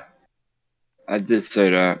 Yeah, I did say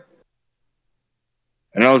that,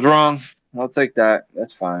 and I was wrong. I'll take that.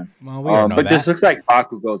 That's fine. Well, we all know But this that. looks like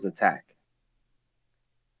Bakugo's attack.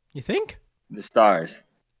 You think? The stars.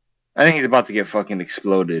 I think he's about to get fucking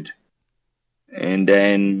exploded, and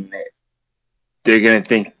then they're gonna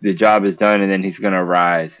think the job is done, and then he's gonna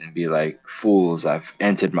rise and be like, "Fools! I've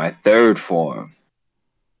entered my third form,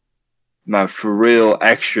 my for real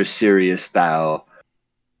extra serious style.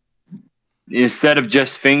 Instead of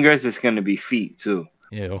just fingers, it's gonna be feet too,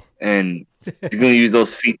 Ew. and he's gonna use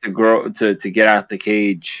those feet to grow to get out the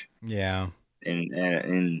cage Yeah.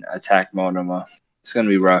 and attack Monoma. It's gonna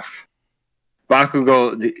be rough.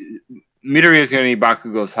 Midoriya is gonna need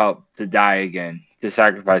Bakugo's help to die again, to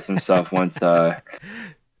sacrifice himself once All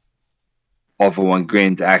for One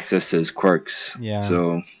gained access to his quirks. Yeah.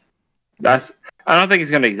 So I don't think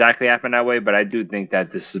it's gonna exactly happen that way, but I do think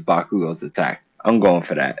that this is Bakugo's attack. I'm going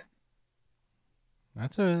for that.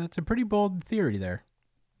 That's a pretty bold theory there.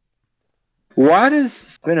 Why does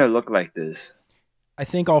Spinner look like this? I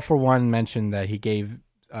think All for One mentioned that he gave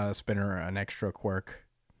Spinner an extra quirk.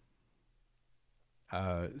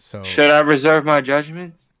 So Should I reserve my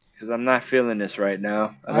judgment? Because I'm not feeling this right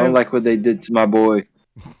now. I don't like what they did to my boy.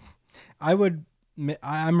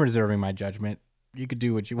 I'm reserving my judgment. You could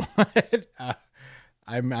do what you want.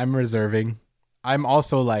 I'm reserving. I'm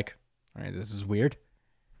also like, all right, this is weird.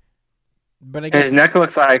 But I guess His neck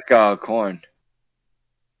looks like corn.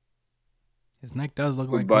 his neck does look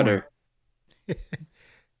With like butter.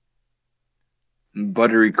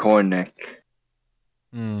 Buttery corn neck.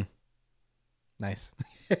 corn. Nice.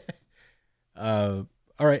 All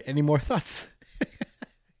right. Any more thoughts?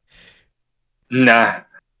 Nah.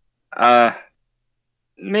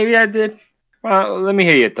 Maybe I did. Well, let me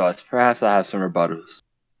hear your thoughts. Perhaps I have some rebuttals.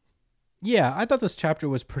 Yeah, I thought this chapter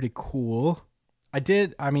was pretty cool. I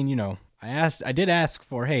did ask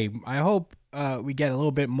for, hey, I hope we get a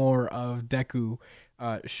little bit more of Deku,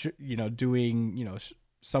 doing,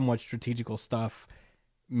 somewhat strategical stuff,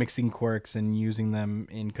 mixing quirks and using them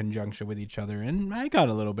in conjunction with each other. And I got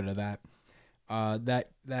a little bit of that.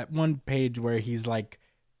 That one page where he's like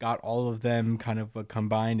got all of them kind of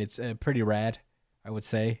combined. It's pretty rad, I would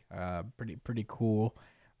say. Pretty cool.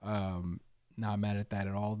 Not mad at that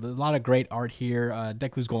at all. There's a lot of great art here.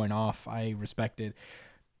 Deku's going off. I respect it.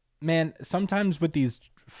 Man, sometimes with these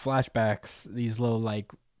flashbacks, these little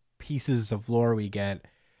like pieces of lore we get,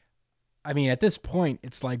 I mean, at this point,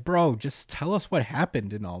 it's like, bro, just tell us what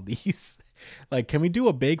happened in all these. Like, can we do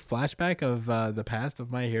a big flashback of the past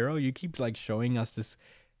of My Hero? You keep like showing us this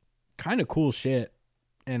kind of cool shit,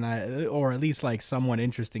 or at least like somewhat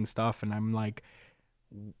interesting stuff, and I'm like,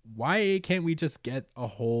 why can't we just get a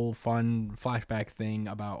whole fun flashback thing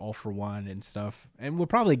about All for One and stuff? And we'll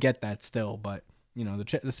probably get that still, but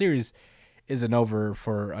the series isn't over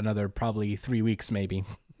for another probably 3 weeks maybe.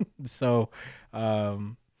 So I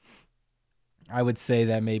would say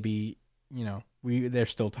that maybe there's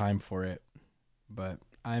still time for it, but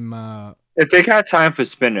I'm If they got time for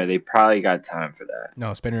Spinner, they probably got time for that.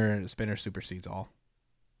 no, Spinner supersedes all.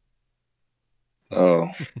 Oh.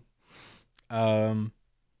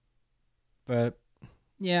 But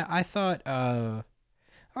yeah, I thought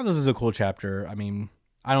this was a cool chapter. I mean,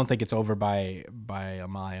 I don't think it's over by a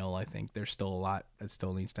mile. I think there's still a lot that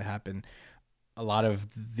still needs to happen. A lot of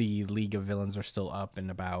the League of Villains are still up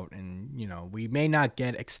and about, and we may not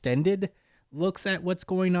get extended looks at what's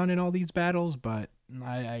going on in all these battles, but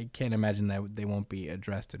I can't imagine that they won't be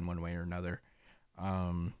addressed in one way or another.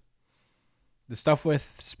 The stuff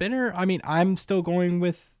with Spinner, I mean, I'm still going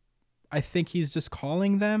with, I think he's just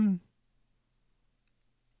calling them,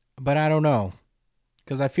 but I don't know,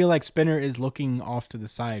 because I feel like Spinner is looking off to the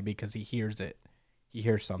side because he hears it. He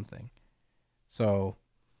hears something. So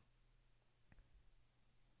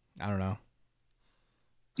I don't know.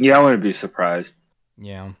 Yeah, I wouldn't be surprised.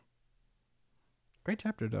 Yeah. Great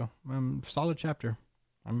chapter though. Solid chapter.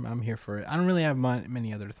 I'm here for it. I don't really have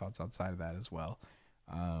many other thoughts outside of that as well.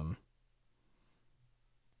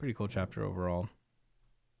 Pretty cool chapter overall.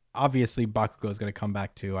 Obviously, Bakugo is going to come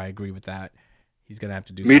back too. I agree with that. He's going to have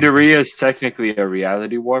to do something. Midoriya is technically a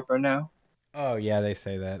reality warper now. Oh yeah, they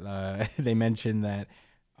say that. They mentioned that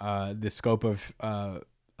the scope of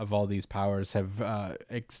all these powers have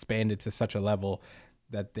expanded to such a level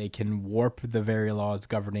that they can warp the very laws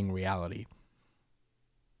governing reality.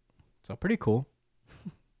 So pretty cool.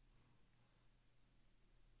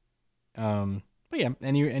 But yeah,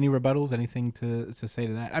 any rebuttals? Anything to say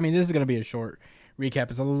to that? I mean, this is gonna be a short recap.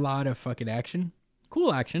 It's a lot of fucking action.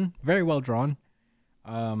 cool action, very well drawn,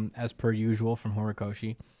 as per usual from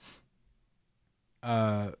Horikoshi.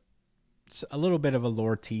 It's a little bit of a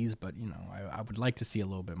lore tease, but I would like to see a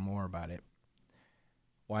little bit more about it.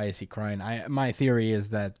 Why is he crying? My theory is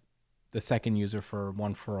that the second user for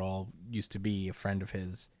One for All used to be a friend of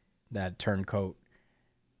his that turned coat.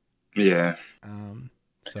 Yeah.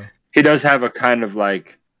 So he does have a kind of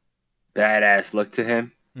like badass look to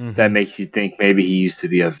him that makes you think maybe he used to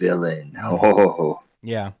be a villain. Oh.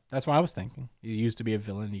 Yeah, that's what I was thinking. He used to be a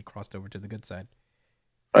villain. He crossed over to the good side.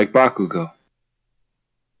 Like Bakugo.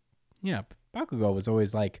 Yeah, Bakugo was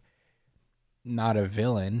always like not a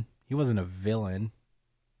villain. He wasn't a villain.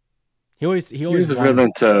 He was a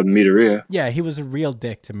villain to Midoriya. Yeah, he was a real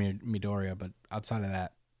dick to Midoriya, but outside of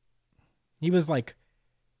that, he was like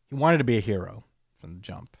he wanted to be a hero from the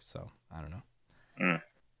jump. So I don't know.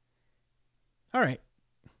 All right,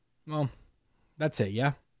 well, that's it.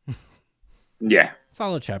 Yeah. Yeah.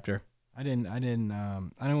 Solid chapter. I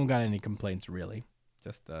don't got any complaints really.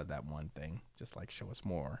 Just that one thing. Just like show us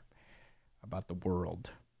more about the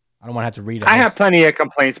world. I don't want to have to read it. I have plenty of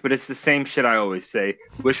complaints, but it's the same shit I always say.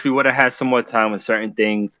 Wish we would have had some more time with certain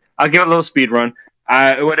things. I'll give it a little speed run.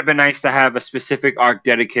 It would have been nice to have a specific arc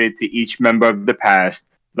dedicated to each member of the past,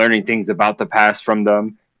 learning things about the past from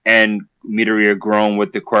them, and Midoriya growing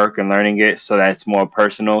with the quirk and learning it so that it's more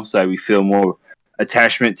personal, so that we feel more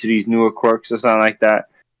attachment to these newer quirks or something like that.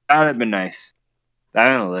 That would have been nice.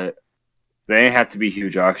 That ain't lit. They didn't have to be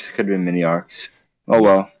huge arcs. It could have been mini arcs. Oh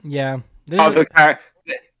well. Yeah.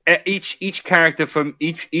 Each character from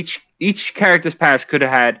each character's past could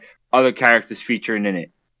have had other characters featuring in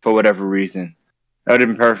it for whatever reason. That would have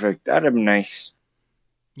been perfect. That would have been nice.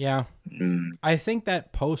 Yeah. I think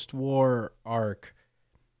that post-war arc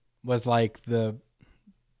was like the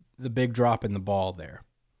big drop in the ball there.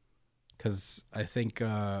 Because I think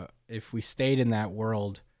if we stayed in that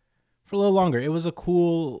world for a little longer, it was a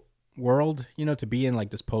cool world, to be in,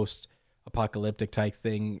 like this post-apocalyptic type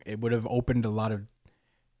thing. It would have opened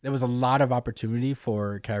there was a lot of opportunity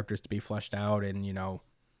for characters to be fleshed out and,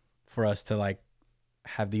 for us to like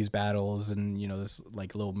have these battles and, this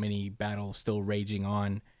like little mini battle still raging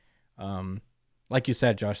on. Like you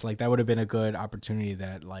said, Josh, like that would have been a good opportunity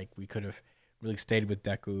that like we could have really stayed with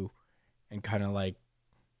Deku and kind of like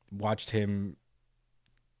watched him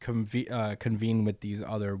convene with these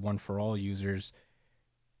other One for All users.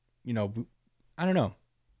 I don't know.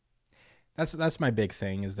 That's my big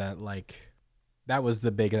thing is that like that was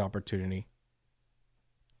the big opportunity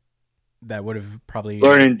that would have probably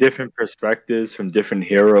learning different perspectives from different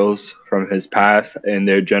heroes from his past and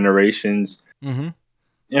their generations. Mm-hmm.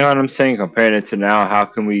 You know what I'm saying? Comparing it to now, how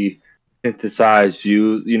can we synthesize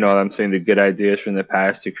views? You know what I'm saying? The good ideas from the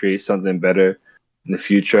past to create something better in the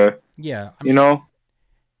future. Yeah,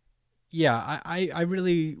 Yeah, I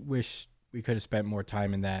really wish we could have spent more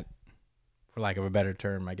time in that, for lack of a better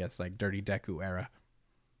term, I guess, like Dirty Deku era.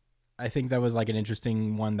 I think that was like an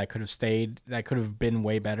interesting one that could have been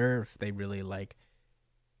way better if they really like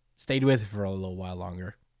stayed with it for a little while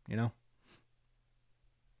longer,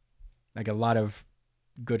 Like a lot of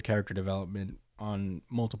good character development on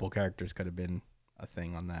multiple characters could have been a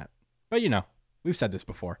thing on that. But we've said this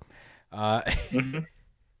before. But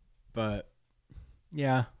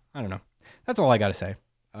yeah, I don't know. That's all I got to say.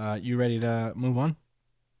 You ready to move on?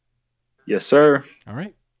 Yes, sir. All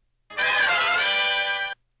right.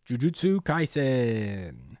 Jujutsu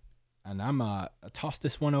Kaisen. And I'm toss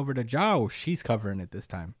this one over to Josh. He's covering it this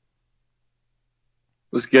time.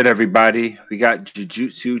 What's good, everybody? We got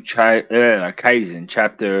Jujutsu Kaisen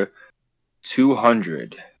chapter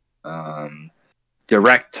 200.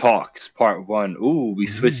 Direct Talks Part 1. Ooh, we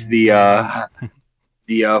switched the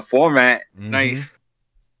format. Mm-hmm. Nice.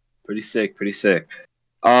 Pretty sick.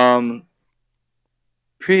 In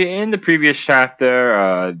the previous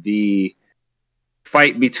chapter, the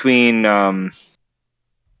fight between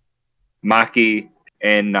Maki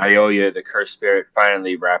and Naoya, the cursed spirit,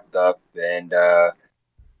 finally wrapped up, and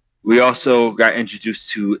we also got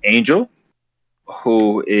introduced to Angel,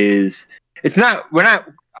 who is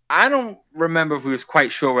I don't remember if we was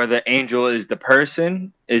quite sure whether Angel is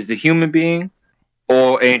the human being,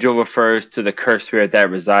 or Angel refers to the cursed spirit that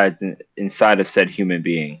resides inside of said human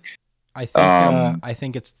being. I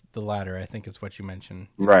think it's the latter. I think it's what you mentioned.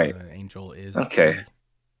 Right. Angel is the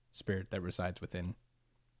spirit that resides within.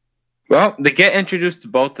 Well, they get introduced to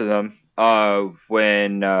both of them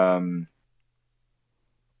when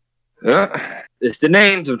it's the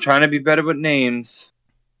names. I'm trying to be better with names.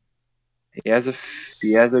 He has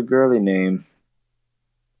a girly name.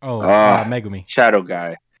 Oh, Megumi. Shadow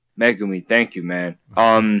guy. Megumi, thank you, man.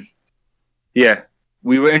 Yeah.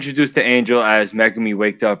 we were introduced to Angel as Megumi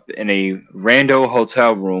waked up in a rando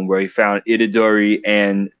hotel room where he found Itadori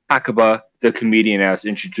and Akaba, the comedian I was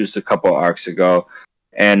introduced a couple arcs ago.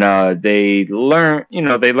 And they learned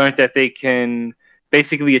that they can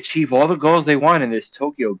basically achieve all the goals they want in this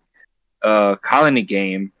Tokyo colony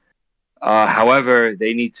game. However,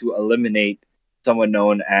 they need to eliminate someone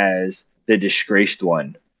known as the Disgraced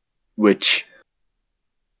One, which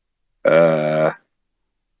Sukuna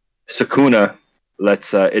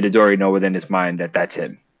lets Itadori know within his mind that that's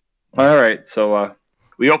him. All right, so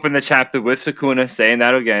we open the chapter with Sukuna saying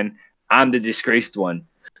that again. I'm the Disgraced One.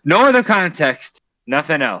 No other context,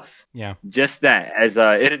 nothing else. Yeah. Just that. As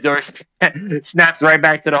Itadori snaps right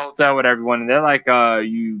back to the hotel with everyone, and they're like,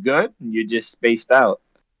 you good? You're just spaced out.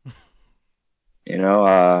 And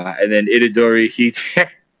then Itadori,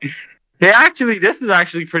 this is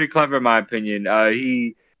actually pretty clever in my opinion.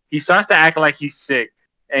 He starts to act like he's sick,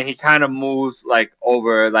 and he kind of moves like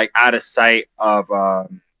over, like out of sight of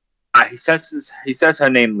he says her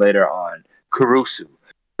name later on, Kurusu.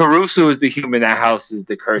 Kurusu is the human that houses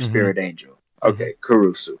the cursed spirit angel. Okay,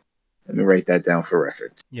 Kurusu. Let me write that down for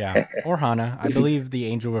reference. Yeah, or Hana. I believe the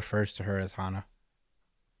angel refers to her as Hana.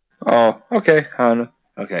 Oh, okay, Hana.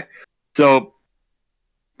 Okay, so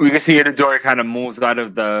we can see Itadori kind of moves out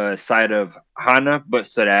of the side of Hana, but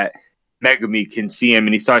so that Megumi can see him,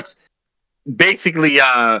 and he starts basically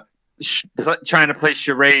trying to play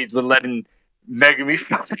charades with letting Megumi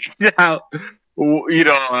find out,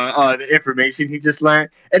 the information he just learned.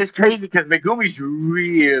 And it's crazy because Megumi's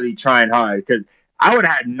really trying hard, because I would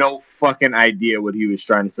have had no fucking idea what he was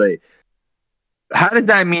trying to say. How does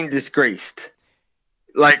that mean disgraced?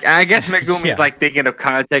 Like, I guess Megumi's like thinking of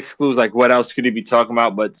context clues, like what else could he be talking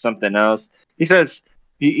about but something else. He says,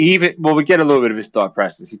 we get a little bit of his thought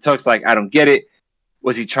process. He talks like, I don't get it.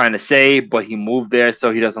 Was he trying to say, but he moved there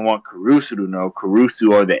so he doesn't want Kurusu to know,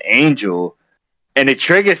 Kurusu or the angel. And it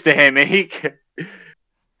triggers to him, and he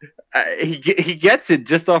gets it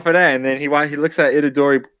just off of that. And then he looks at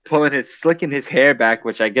Itadori slicking his hair back,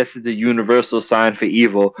 which I guess is the universal sign for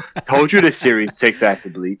evil. Told you the series takes after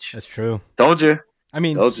Bleach. That's true. Told you. I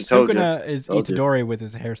mean, Sukuna is Itadori with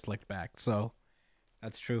his hair slicked back, so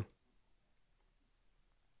that's true.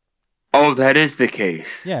 Oh, that is the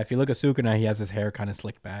case. Yeah, if you look at Sukuna, he has his hair kind of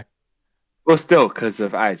slicked back. Well, still, because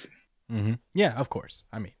of Aizen. Mm-hmm. Yeah, of course.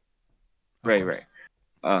 I mean, right. Right.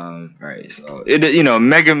 So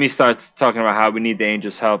Megumi starts talking about how we need the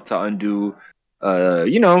angel's help to undo,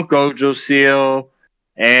 Gojo Seal,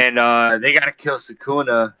 and they gotta kill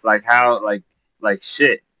Sukuna. Like how, like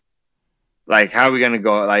shit. Like how are we gonna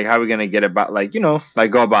go? Like how are we gonna get about?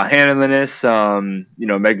 Go about handling this.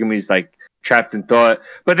 Megumi's like trapped in thought,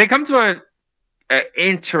 but they come to an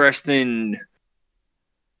interesting,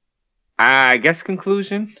 I guess,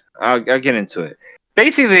 conclusion. I'll get into it.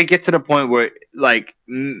 Basically, they get to the point where like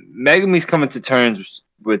Megumi's coming to terms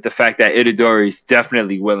with the fact that Itadori's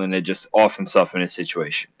definitely willing to just off himself in a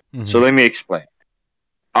situation. Mm-hmm. So let me explain.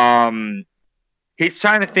 He's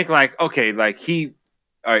trying to think like, okay, like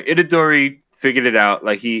all right, Itadori figured it out.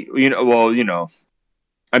 Like Megumi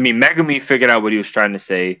figured out what he was trying to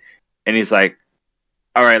say, and he's like,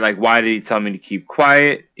 all right, like, why did he tell me to keep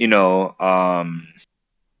quiet?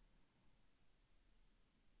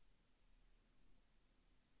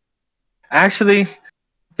 Actually,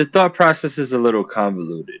 the thought process is a little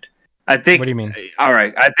convoluted. I think. What do you mean? All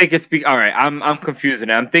right, I think it's all right. I'm confusing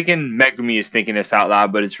it. I'm thinking Megumi is thinking this out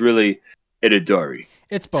loud, but it's really Itadori.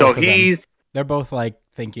 It's both. So they're both like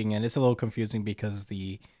thinking, and it's a little confusing because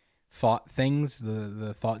the thought things,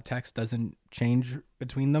 the thought text doesn't change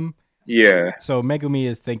between them. Yeah. So Megumi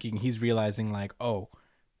is thinking, he's realizing like, oh,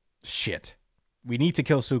 shit, we need to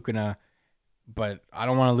kill Sukuna, but I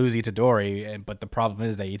don't want to lose Itadori. But the problem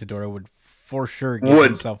is that Itadori would for sure give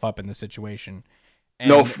himself up in the situation.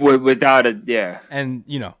 And, without it, yeah. And,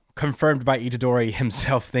 confirmed by Itadori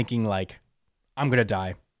himself thinking like, I'm going to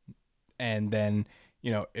die. And then,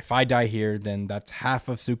 if I die here, then that's half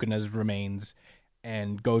of Sukuna's remains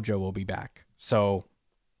and Gojo will be back. So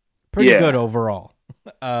pretty good overall.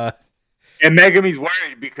 And Megumi's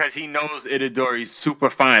worried because he knows Itadori's super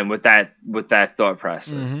fine with that thought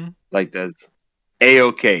process. Mm-hmm. Like that's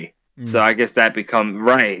A-okay. Mm-hmm. So I guess that becomes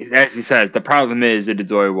right. As he says, the problem is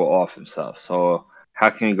Itadori will off himself. So how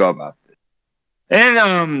can you go about this?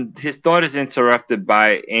 And his thought is interrupted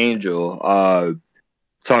by Angel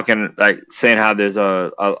talking, like saying how there's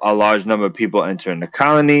a large number of people entering the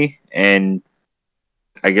colony, and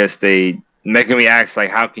I guess Megumi asks like,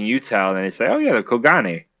 how can you tell? And they say, oh yeah, the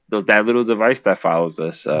Kogane. That little device that follows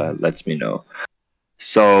us lets me know.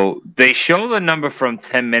 So they show the number from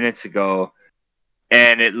 10 minutes ago,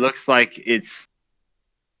 and it looks like it's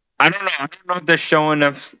I don't know. I don't know if they're showing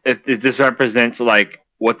if this represents like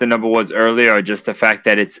what the number was earlier, or just the fact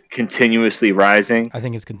that it's continuously rising. I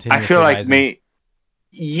think it's I continuously feel like rising.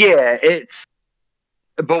 yeah, it's.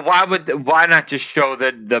 But why not just show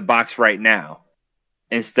the box right now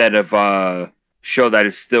instead of show that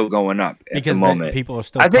it's still going up at Because the moment? people are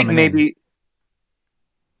still I think coming in. maybe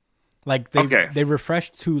Like okay. they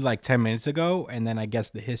refreshed to like 10 minutes ago, and then I guess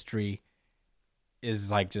the history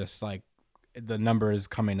is like just like the number is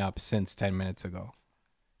coming up since 10 minutes ago.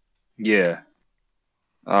 Yeah.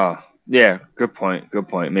 Oh, yeah. Good point. Good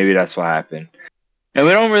point. Maybe that's what happened. And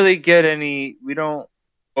we don't really get any. We don't.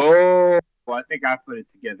 Oh, well, I think I put it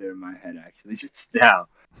together in my head actually just now.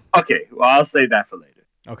 Okay. Well, I'll save that for later.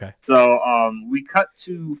 Okay. So, we cut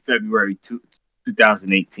to February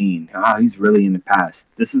 2018. Ah, he's really in the past.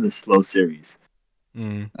 This is a slow series.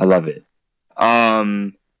 I love it.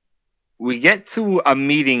 We get to a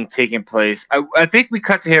meeting taking place. I think we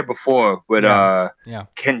cut to here before with Yeah.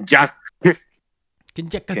 Kenjaku.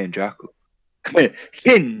 Kenjaku.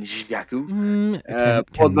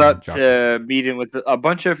 Pulled up to meeting with a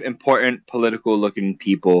bunch of important political looking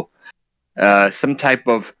people. Some type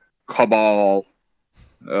of cabal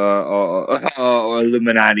or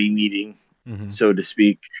Illuminati meeting, so to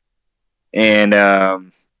speak. And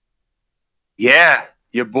yeah,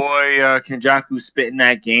 your boy Kenjaku spitting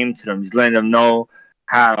that game to them. He's letting them know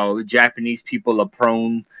how Japanese people are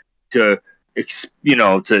prone to,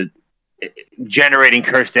 to generating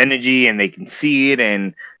cursed energy, and they can see it,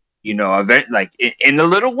 and in a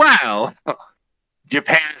little while,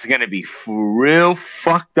 Japan's gonna be real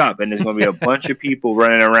fucked up, and there's gonna be a bunch of people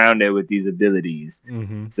running around there with these abilities.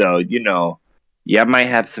 So I might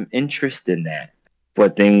have some interest in that.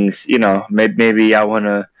 But things, maybe I want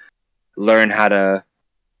to learn how to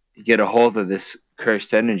get a hold of this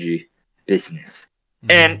cursed energy business.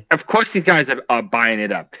 And of course, these guys are buying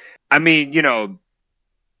it up. I mean,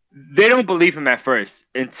 they don't believe him at first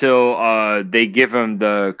until they give him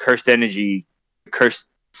the cursed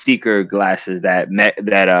seeker glasses that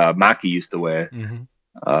Maki used to wear.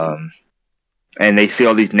 And they see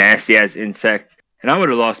all these nasty ass insects, and I would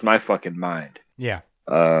have lost my fucking mind. Yeah.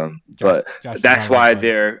 But that's why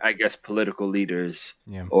they're, I guess, political leaders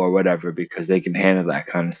or whatever, because they can handle that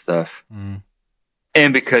kind of stuff.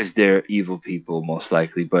 And because they're evil people, most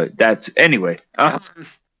likely. But that's anyway.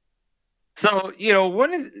 So, all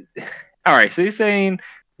right. So you're saying,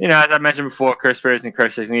 as I mentioned before, curse spirits and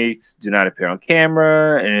curse techniques do not appear on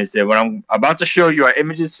camera. And it said, what I'm about to show you are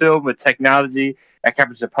images filled with technology that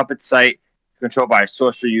captures a puppet site controlled by a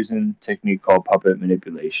sorcerer using a technique called puppet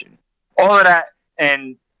manipulation. All of that.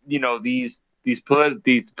 And, these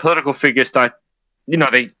political figures start,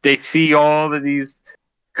 they see all of these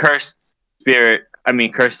cursed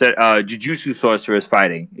jujutsu sorcerers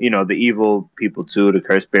fighting, the evil people too, the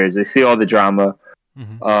cursed spirits. They see all the drama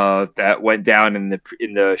that went down in the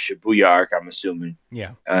Shibuya arc, I'm assuming.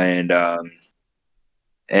 Yeah. And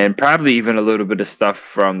probably even a little bit of stuff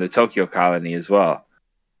from the Tokyo colony as well.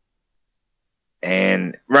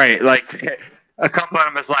 And right, like a couple of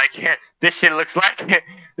them is like, yeah, this shit look like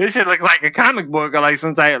a comic book, or like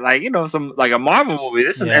some type, some like a Marvel movie.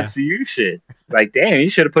 This is some MCU shit. Like, damn, you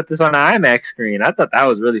should have put this on the IMAX screen. I thought that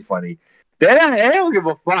was really funny. They don't give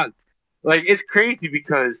a fuck. Like, it's crazy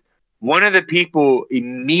because one of the people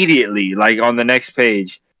immediately, like on the next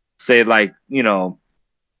page, say like, don't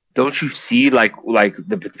you see like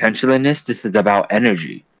the potential in this? This is about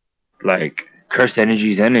energy. Like, cursed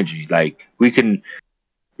energy is energy. Like, we can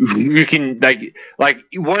like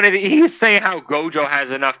one of he's saying how Gojo has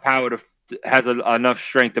enough power enough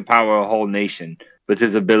strength to power a whole nation with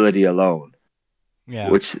his ability alone. Yeah.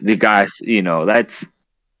 Which the guys, that's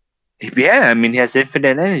he has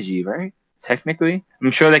infinite energy, right? Technically, I'm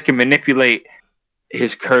sure they can manipulate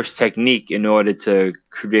his curse technique in order to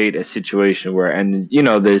create a situation where,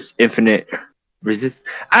 there's infinite resist.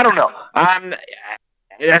 I don't know. I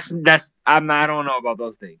don't know about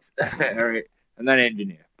those things. All right. I'm not an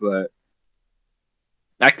engineer, but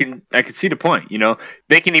I can see the point.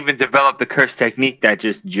 They can even develop the curse technique that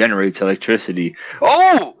just generates electricity.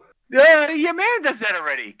 Oh, your man does that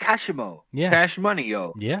already. Kashimo, cash money,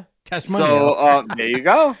 yo. Yeah, cash money. So there you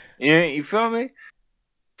go. You feel me?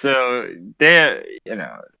 So they're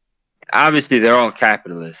obviously they're all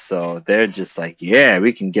capitalists, so they're just like, yeah,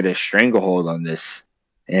 we can get a stranglehold on this,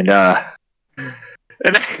 and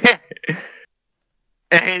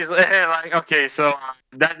And he's like, okay, so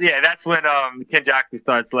that's when Kenjaku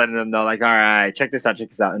starts letting them know, like, all right, check this out.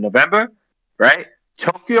 In November, right?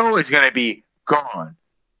 Tokyo is gonna be gone,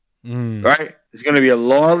 right? It's gonna be a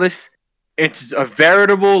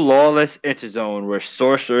veritable lawless interzone where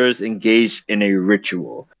sorcerers engage in a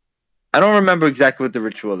ritual. I don't remember exactly what the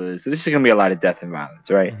ritual is. So this is gonna be a lot of death and violence,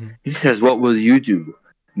 right? Mhm. He says, "What will you do,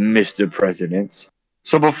 Mr. President?"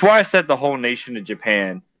 So before I said the whole nation of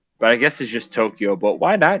Japan, but I guess it's just Tokyo. But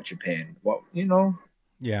why not Japan? Well,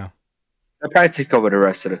 Yeah. they'll probably take over the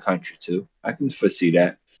rest of the country too. I can foresee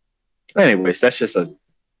that. Anyways, that's just a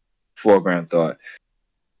foreground thought.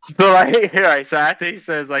 So right, so after he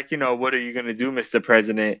says, like, what are you gonna do, Mr.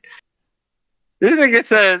 President? This nigga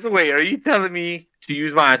says, wait, are you telling me to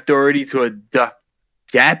use my authority to abduct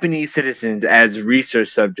Japanese citizens as research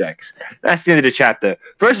subjects? That's the end of the chapter.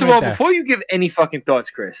 First of Right all, there. before you give any fucking thoughts,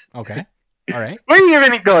 Chris, Okay. All right. before you give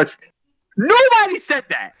any thoughts, nobody said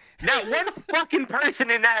that. Not one fucking person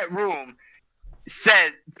in that room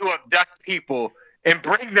said to abduct people and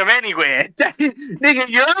bring them anywhere. Nigga,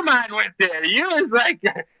 your mind went there. You was like,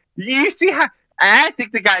 you see how? I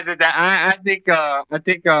think the guy did that. I think the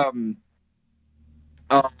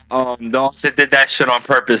officer did that shit on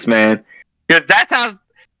purpose, man. Because that's how,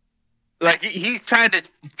 like, he's trying to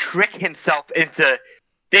trick himself into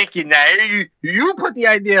thinking that you put the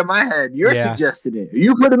idea in my head. You're suggesting it.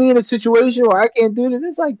 You putting me in a situation where I can't do this.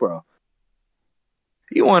 It's like, bro,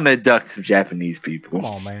 you want to abduct some Japanese people? Come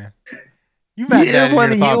on, man. You've had that in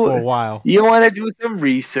your thought for a while. You want to do some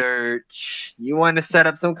research. You want to set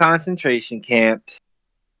up some concentration camps.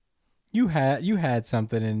 You had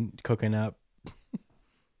something in cooking up.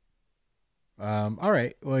 All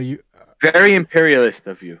right. Well, very imperialist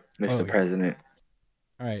of you, Mr. Yeah. President.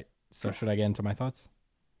 All right. So should I get into my thoughts?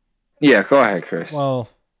 Yeah, go ahead, Chris. Well,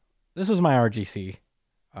 this was my RGC.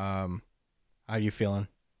 How are you feeling?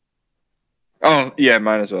 Oh, yeah,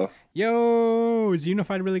 might as well. Yo, is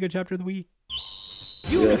Unified a really good chapter of the week?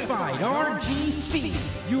 Unified RGC.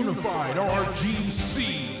 Unified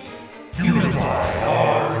RGC.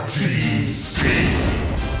 Unified RGC.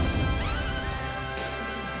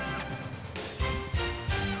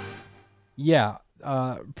 Yeah,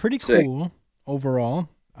 pretty cool overall.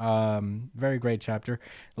 Very great chapter.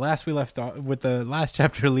 Last we left off with the last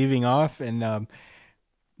chapter leaving off, and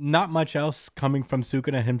not much else coming from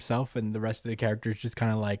Sukuna himself, and the rest of the characters just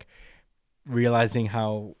kind of like realizing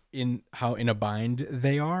how in a bind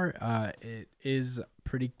they are. It is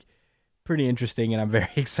pretty interesting, and I'm very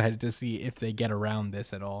excited to see if they get around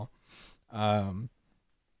this at all.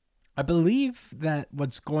 I believe that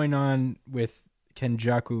what's going on with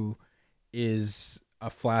Kenjaku is a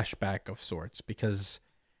flashback of sorts, because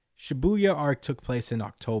Shibuya arc took place in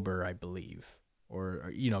October, I believe,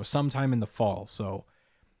 or sometime in the fall. So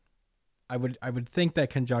I would think that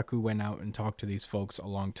Kenjaku went out and talked to these folks a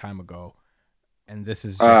long time ago, and this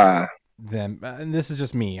is just them. And this is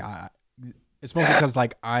just me. It's mostly because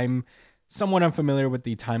like I'm somewhat unfamiliar with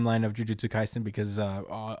the timeline of Jujutsu Kaisen, because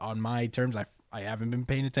on my terms, I haven't been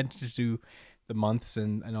paying attention to the months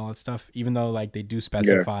and all that stuff, even though like they do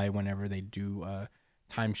specify whenever they do a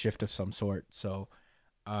time shift of some sort. So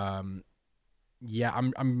yeah,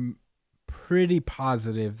 I'm pretty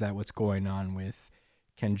positive that what's going on with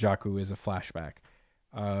Kenjaku is a flashback.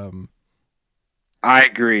 I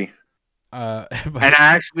agree. But, and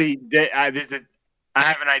I actually did. I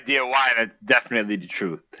have an idea why. That's definitely the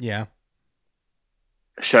truth. Yeah.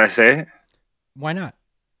 Should I say it? Why not?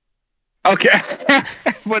 Okay.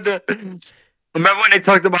 Remember when they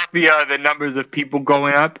talked about the numbers of people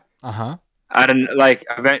going up? Uh-huh. I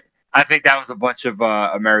think that was a bunch of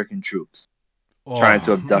American troops trying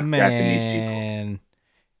to abduct Japanese people,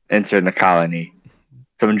 entering the colony.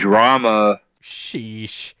 Some drama.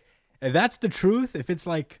 Sheesh. If that's the truth, if it's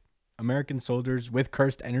like American soldiers with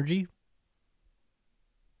cursed energy,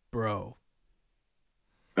 bro.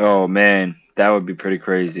 Oh man, that would be pretty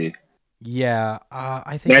crazy. Yeah,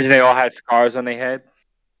 I think. Imagine they all had scars on their head.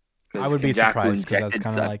 I would be surprised, because that's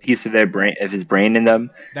kind of like a piece of his brain in them.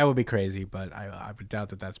 That would be crazy, but I would doubt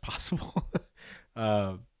that that's possible.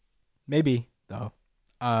 Maybe though.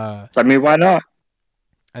 I mean, why not?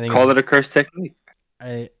 I think call it a curse technique.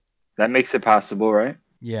 That makes it possible, right?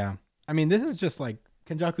 Yeah, I mean, this is just like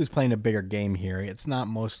Kenjaku's playing a bigger game here. It's not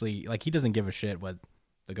mostly like he doesn't give a shit what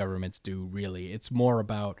the governments do. Really, it's more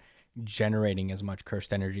about generating as much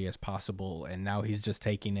cursed energy as possible, and now he's just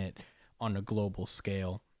taking it on a global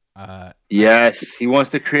scale. Yes, he wants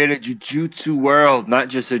to create a jujutsu world, not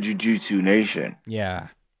just a jujutsu nation. Yeah.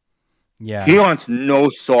 He wants no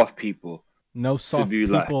soft people. No soft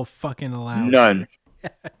people fucking allowed. None.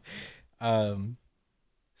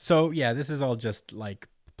 So yeah, this is all just like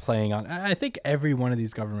playing on. I think every one of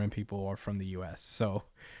these government people are from the U.S. So,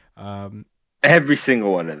 every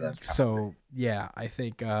single one of them. So yeah, I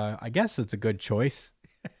think I guess it's a good choice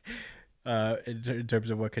in terms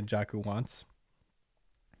of what Kenjaku wants.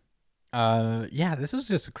 Yeah, this was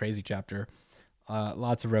just a crazy chapter.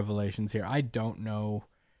 Lots of revelations here. I don't know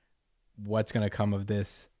what's gonna come of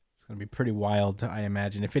this. It's gonna be pretty wild, I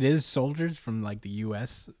imagine. If it is soldiers from like the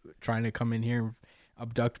U.S. trying to come in here and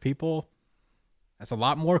abduct people, that's a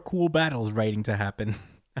lot more cool battles waiting to happen.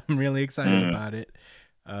 I'm really excited about it.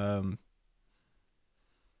 But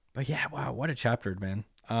yeah, wow, what a chapter, man.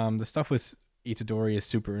 The stuff with Itadori is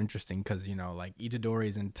super interesting because, you know, like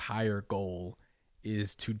Itadori's entire goal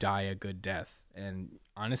is to die a good death. And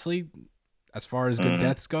honestly, as far as good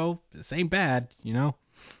deaths go, this ain't bad, you know?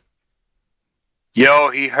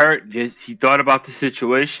 Yo, he thought about the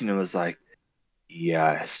situation and was like,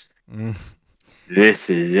 yes, this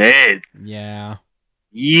is it. Yeah.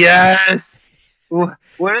 Yes. What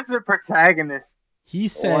is the protagonist He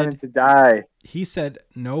wanting said to die? he said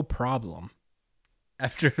no problem.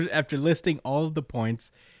 After listing all of the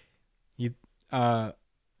points, He's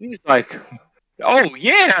like, oh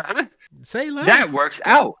yeah, say less. that works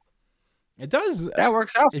out. It does. That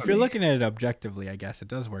works out. If for you're me. looking at it objectively, I guess it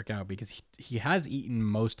does work out because he has eaten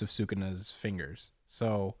most of Sukuna's fingers.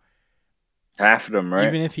 So half of them, right?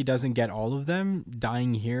 even if he doesn't get all of them,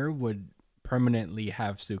 dying here would permanently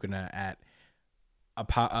have Sukuna at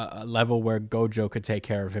a level where Gojo could take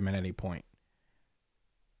care of him at any point.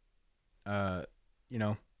 You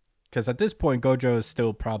know, because at this point Gojo is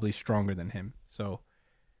still probably stronger than him. So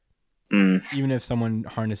even if someone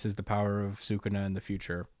harnesses the power of Sukuna in the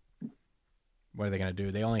future, what are they gonna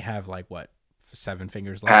do? They only have like what 7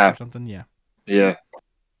 fingers left or something. Yeah. Yeah.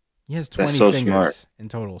 He has 20 so fingers smart. in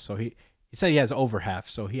total. So he said he has over half.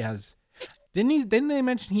 So he has. Didn't they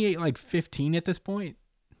mention he ate like 15 at this point?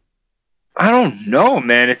 I don't know,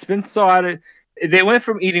 man. It's been so out of. They went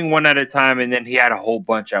from eating one at a time, and then he had a whole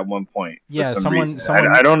bunch at one point. For some reason.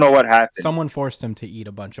 I don't know what happened. Someone forced him to eat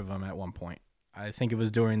a bunch of them at one point. I think it was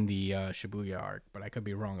during the Shibuya arc, but I could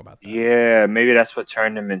be wrong about that. Yeah, maybe that's what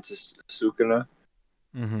turned him into Sukuna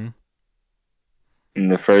in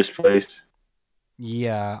the first place.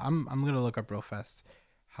 Yeah, I'm gonna look up real fast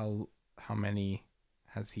how many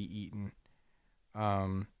has he eaten.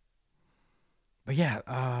 But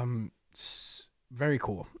yeah, very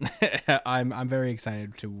cool. I'm very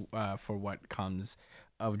excited to for what comes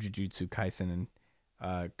of Jujutsu Kaisen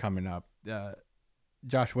and coming up.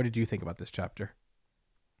 Josh, what did you think about this chapter?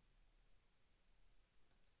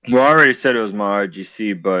 Well, I already said it was my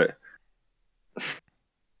RGC, but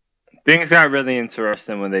things got really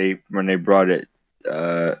interesting when they brought it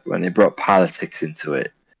when they brought politics into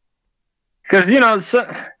it. Because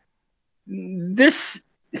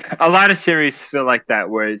a lot of series feel like that,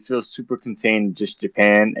 where it feels super contained to just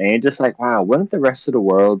Japan, and you're just like, wow, wouldn't the rest of the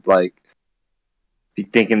world like be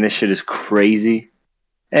thinking this shit is crazy?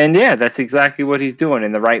 And yeah, that's exactly what he's doing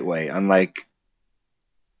in the right way, unlike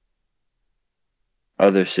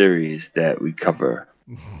other series that we cover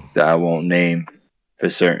that I won't name for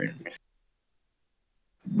certain.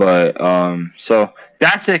 But so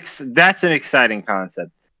that's an exciting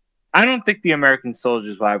concept. I don't think the American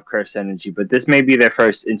soldiers will have curse energy, but this may be their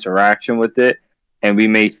first interaction with it, and we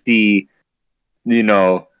may see,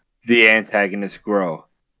 the antagonist grow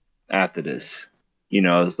after this.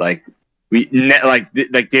 It's like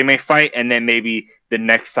they may fight, and then maybe the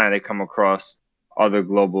next time they come across other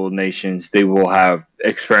global nations, they will have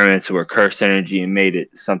experiments with curse energy and made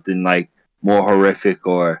it something like more horrific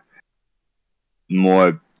or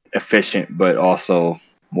more efficient, but also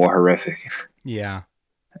more horrific. Yeah.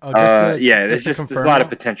 There's a lot of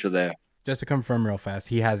potential there. Just to confirm real fast,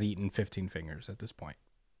 he has eaten 15 fingers at this point.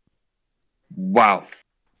 Wow.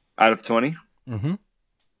 Out of 20? Mm-hmm.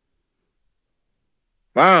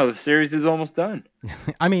 Wow, the series is almost done.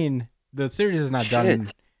 I mean, the series is not done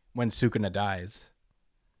when Sukuna dies.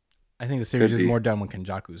 I think the series is more done when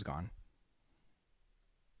Kenjaku's gone.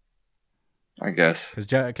 I guess. Because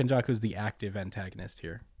Kenjaku's the active antagonist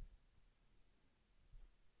here.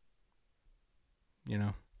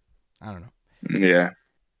 I don't know. Yeah.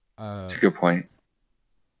 That's a good point.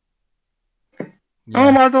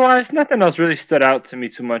 Yeah. Otherwise, nothing else really stood out to me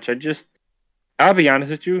too much. I'll be honest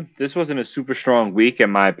with you, this wasn't a super strong week, in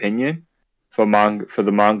my opinion, for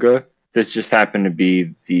the manga. This just happened to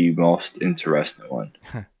be the most interesting one.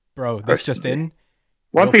 Bro, this just in.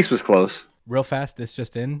 One Piece was close. Real fast, this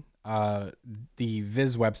just in. The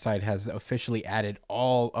Viz website has officially added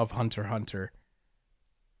all of Hunter x Hunter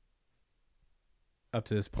up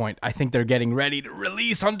to this point. I think they're getting ready to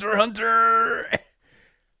release Hunter x Hunter.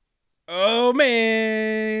 Oh,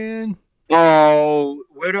 man. Oh,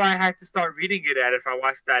 where do I have to start reading it at if I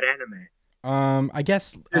watch that anime? I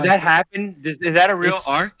guess. Does that happen? Is that a real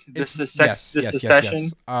arc? Yes.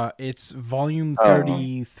 It's volume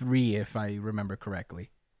 33, if I remember correctly.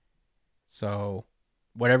 So,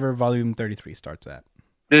 whatever volume 33 starts at.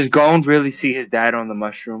 Does Gon really see his dad on the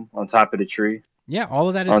mushroom on top of the tree? Yeah, all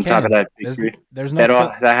of that is On top of canon. that big tree? There's no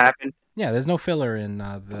That happened? yeah, there's no filler in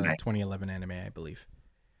the Nice. 2011 anime, I believe.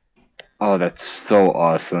 Oh, that's so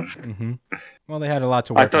awesome. Mm-hmm. Well, they had a lot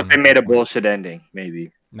to work on. I thought they made a bullshit ending,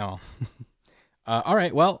 maybe. No. All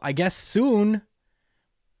right. Well, I guess soon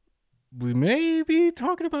we may be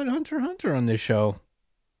talking about Hunter x Hunter on this show.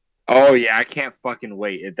 Oh, yeah, I can't fucking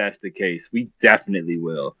wait if that's the case. We definitely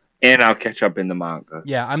will. And I'll catch up in the manga.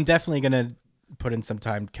 Yeah, I'm definitely going to put in some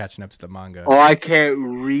time catching up to the manga. Oh, I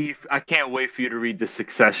can't wait for you to read the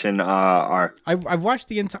Succession arc. I've watched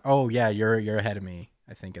the entire... Oh, yeah, you're ahead of me,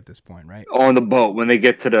 I think, at this point, right? On the boat, when they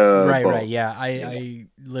get to the Right, boat. right, yeah. I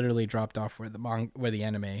literally dropped off where the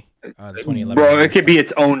anime, the 2011. Bro, anime it could be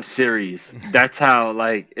its own series. That's how,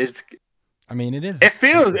 like, it's... I mean, it is. It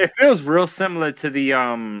feels real similar to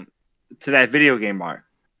the to that video game arc.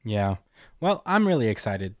 Yeah. Well, I'm really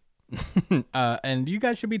excited. And you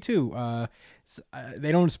guys should be too.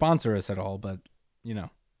 They don't sponsor us at all, but you know,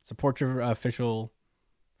 support your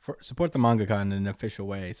support the mangaka in an official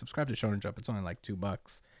way. Subscribe to Shonen Jump. It's only like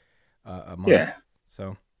 $2 a month. Yeah.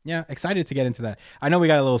 So yeah, excited to get into that. I know we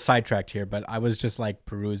got a little sidetracked here, but I was just like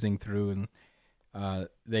perusing through, and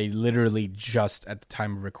they literally just at the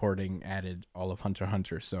time of recording added all of Hunter x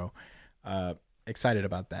Hunter. So excited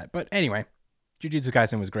about that. But anyway, Jujutsu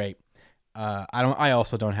Kaisen was great. I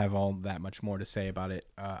also don't have all that much more to say about it.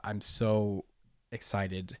 I'm so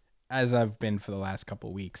excited, as I've been for the last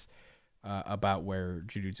couple weeks, about where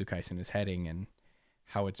Jujutsu Kaisen is heading and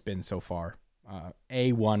how it's been so far.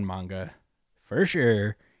 A1 manga, for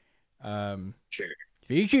sure. Sure.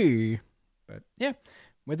 But yeah,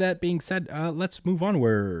 with that being said, let's move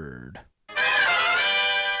onward.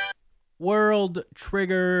 World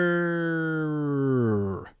Trigger.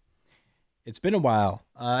 It's been a while.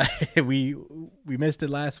 We missed it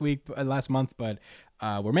last month, but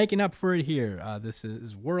we're making up for it here. This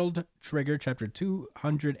is World Trigger, chapter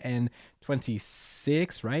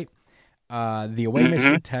 226, right? The Away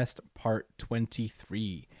Mission Test, part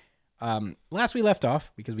 23. Last we left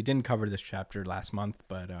off, because we didn't cover this chapter last month,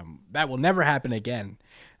 but that will never happen again.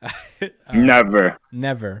 Never.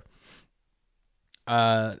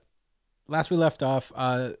 Last we left off,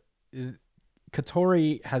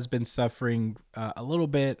 Katori has been suffering a little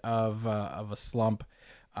bit of a slump.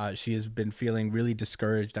 She has been feeling really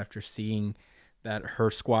discouraged after seeing that her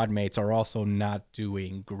squad mates are also not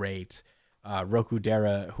doing great.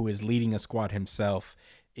 Rokudera, who is leading a squad himself,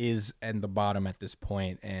 is in the bottom at this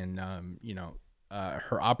point, and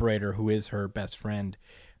her operator, who is her best friend,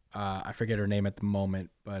 I forget her name at the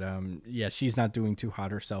moment, but yeah, she's not doing too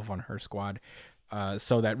hot herself on her squad.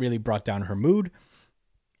 So that really brought down her mood.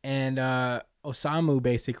 And Osamu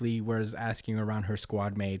basically was asking around her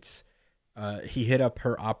squad mates. He hit up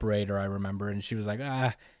her operator, I remember, and she was like,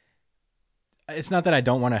 it's not that I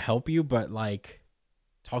don't want to help you, but like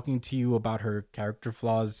talking to you about her character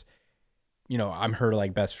flaws, you know, I'm her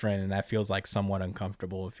like best friend, and that feels like somewhat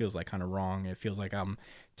uncomfortable. It feels like kind of wrong. It feels like I'm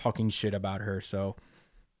talking shit about her. So,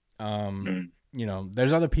 you know,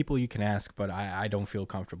 there's other people you can ask, but I don't feel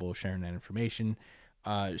comfortable sharing that information.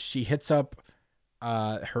 She hits up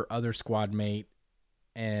her other squad mate,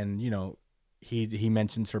 and you know, he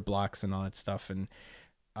mentions her blocks and all that stuff, and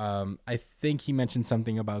I think he mentioned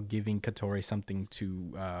something about giving Katori something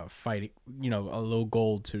to fight, you know, a low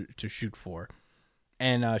goal to shoot for,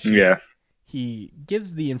 and he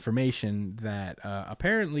gives the information that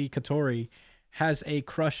apparently Katori has a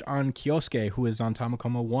crush on Kyosuke, who is on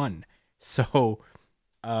Tamakoma 1. So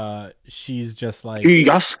she's just like,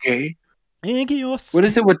 Kyosuke. Kyosuke. What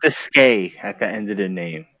is it with the ske at the end of the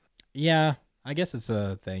name? Yeah, I guess it's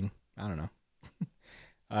a thing. I don't know.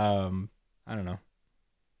 I don't know.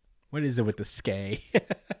 What is it with the ske?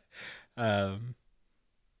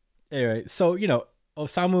 Anyway, so, you know,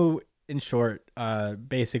 Osamu, in short,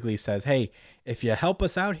 basically says, hey, if you help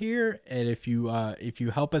us out here, and if you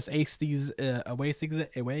help us ace these away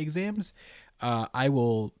exams, I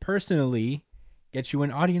will personally get you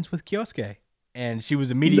an audience with Kyosuke. And she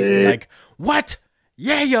was immediately like, what?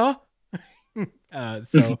 Yeah.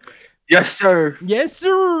 So yes, sir. Yes,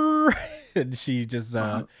 sir. And she just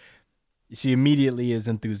she immediately is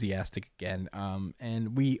enthusiastic again.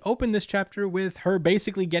 And we open this chapter with her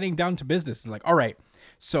basically getting down to business. It's like, all right,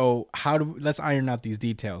 so let's iron out these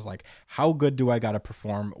details. Like, how good do I gotta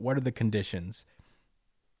perform? What are the conditions?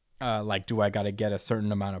 Like, do I gotta get a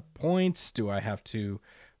certain amount of points? Do I have to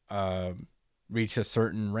reach a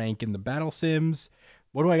certain rank in the battle sims?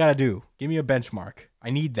 What do I gotta do? Give me a benchmark. I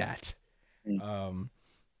need that.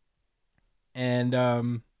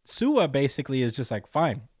 And Sua basically is just like,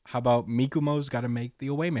 fine, how about Mikumo's got to make the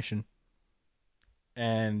away mission?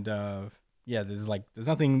 And yeah, there's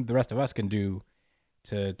nothing the rest of us can do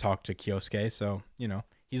to talk to Kyosuke. So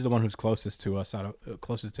he's the one who's closest to us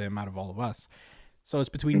closest to him out of all of us. So it's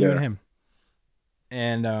between you and him.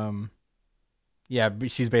 And yeah,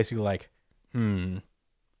 she's basically like, all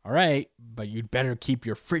right, but you'd better keep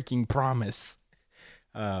your freaking promise.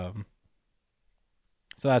 So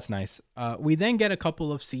that's nice. We then get a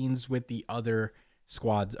couple of scenes with the other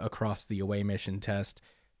squads across the away mission test,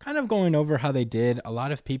 kind of going over how they did. A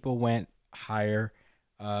lot of people went higher,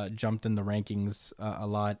 jumped in the rankings a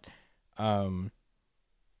lot.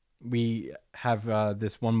 We have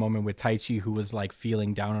this one moment with Taichi, who was like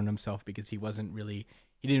feeling down on himself because he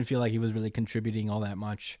didn't feel like he was really contributing all that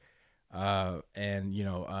much. And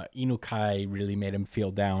Inukai really made him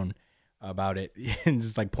feel down about it and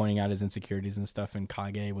just like pointing out his insecurities and stuff. And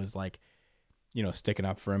Kage was like, sticking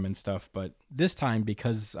up for him and stuff. But this time,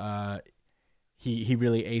 because he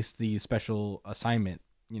really aced the special assignment,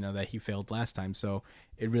 that he failed last time. So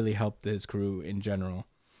it really helped his crew in general.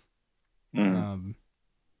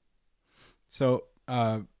 So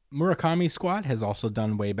Murakami squad has also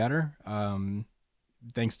done way better.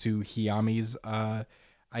 Thanks to Hiyami's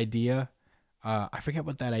idea. I forget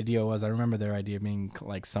what that idea was. I remember their idea being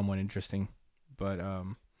like somewhat interesting, but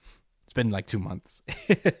it's been like 2 months.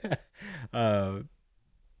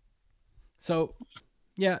 So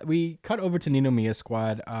yeah, we cut over to Ninomiya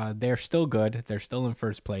squad. They're still good. They're still in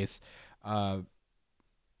first place.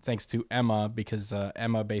 Thanks to Emma, because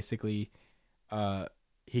Emma basically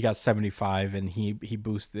he got 75 and he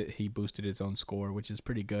boosted his own score, which is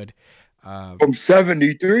pretty good. From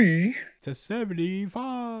 73 to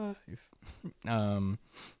 75.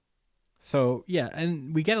 So yeah,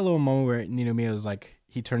 and we get a little moment where Ninomiya is like,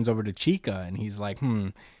 he turns over to Chika and he's like,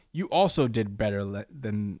 you also did better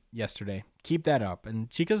than yesterday. Keep that up. And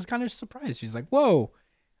Chika's kind of surprised. She's like, whoa,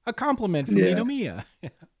 a compliment from Ninomiya.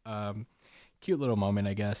 Cute little moment,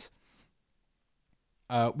 I guess.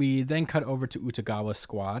 We then cut over to Utagawa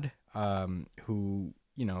squad, who,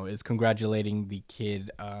 is congratulating the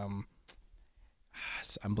kid. I'm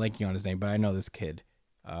blanking on his name, but I know this kid.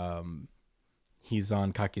 He's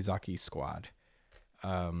on Kakizaki squad.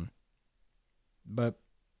 But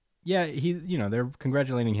yeah, he's, they're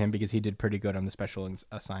congratulating him because he did pretty good on the special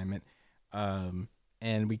assignment.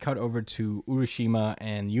 And we cut over to Urashima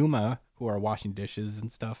and Yuma, who are washing dishes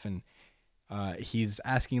and stuff. And he's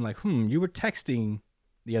asking like, you were texting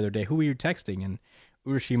the other day. Who were you texting? And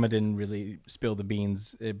Urashima didn't really spill the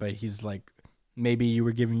beans, but he's like, maybe you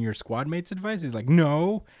were giving your squad mates advice? He's like,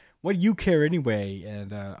 no, what do you care anyway?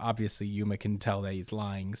 And obviously Yuma can tell that he's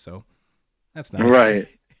lying, so that's nice. Right.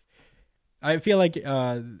 I feel like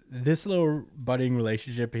this little budding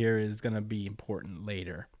relationship here is going to be important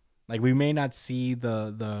later. Like, we may not see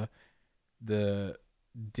the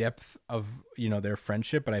depth of, their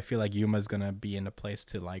friendship, but I feel like Yuma's going to be in a place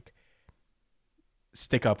to, like,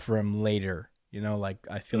 stick up for him later. Like,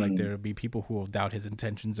 I feel like there'll be people who will doubt his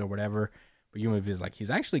intentions or whatever, but Yuma is like, he's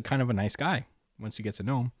actually kind of a nice guy once you get to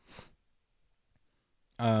know him.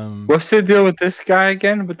 What's the deal with this guy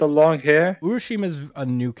again with the long hair? Urashima's a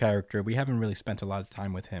new character. We haven't really spent a lot of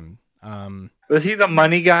time with him. Was he the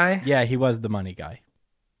money guy? Yeah, he was the money guy.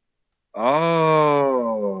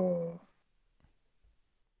 Oh.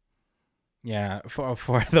 Yeah,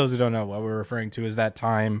 for those who don't know, what we're referring to is that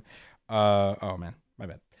time. Oh man, my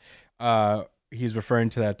bad. He's referring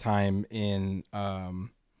to that time in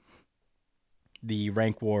the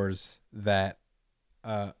rank wars that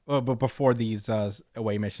but before these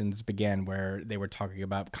away missions began, where they were talking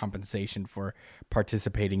about compensation for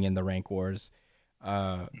participating in the rank wars.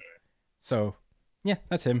 So yeah,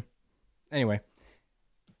 that's him. Anyway,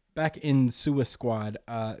 back in Suwa Squad,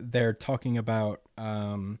 they're talking about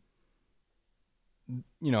how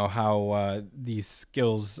these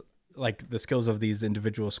skills, like the skills of these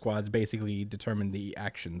individual squads, basically determine the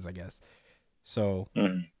actions, I guess. So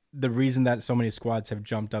the reason that so many squads have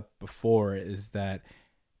jumped up before is that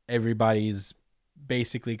everybody's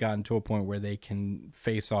basically gotten to a point where they can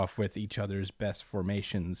face off with each other's best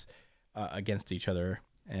formations against each other.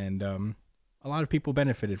 And a lot of people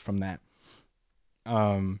benefited from that.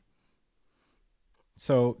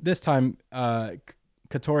 So this time,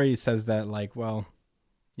 Katori says that, like, well,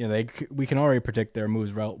 we can already predict their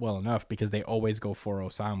moves well enough because they always go for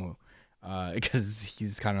Osamu, because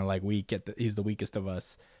he's kind of like weak he's the weakest of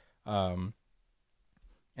us. And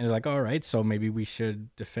they're like, all right, so maybe we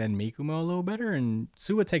should defend Mikumo a little better. And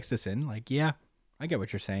Suwa takes this in, like, yeah, I get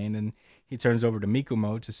what you're saying. And he turns over to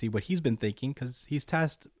Mikumo to see what he's been thinking, because he's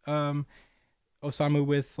tasked Osamu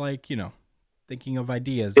with, like, thinking of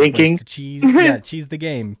ideas, of ways Thinking? to cheese the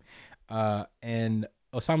game. And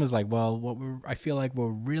Osama's like, well, I feel like we're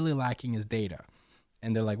really lacking is data.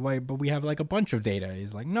 And they're like, wait, but we have like a bunch of data.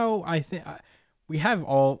 He's like, no, I think we have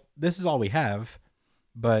this is all we have,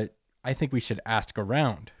 but I think we should ask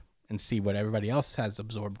around and see what everybody else has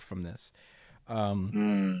absorbed from this.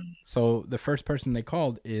 So the first person they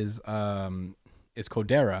called is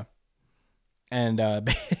Kodera. And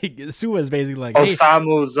Sua is basically like, hey,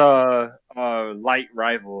 Osamu's light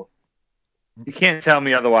rival. You can't tell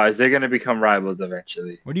me otherwise. They're gonna become rivals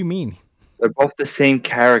eventually. what do you mean? They're both the same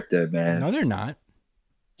character, man. No, they're not.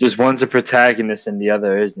 Just one's a protagonist and the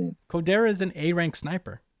other isn't. Kodera is an A-rank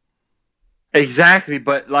sniper. Exactly,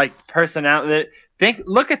 but like personality.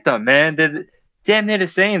 Look at them, man. They're damn near the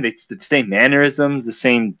same. It's the same mannerisms, the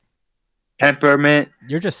same temperament.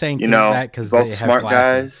 You're just saying that because both they smart have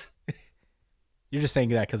glasses. guys. You're just saying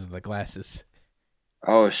that because of the glasses.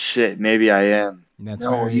 Oh shit, maybe I am. That's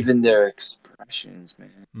no, very... even their expressions,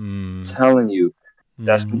 man. I'm telling you,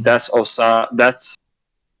 that's Osama. That's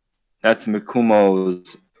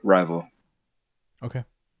Mikumo's rival. Okay.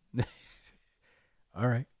 All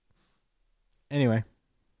right. Anyway,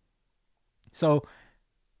 so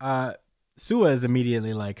Sua is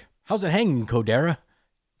immediately like, "How's it hanging, Kodera?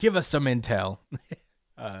 Give us some intel."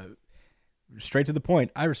 Straight to the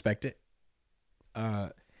point. I respect it.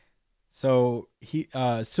 So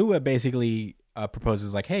Sua basically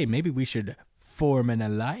proposes like, "Hey, maybe we should form an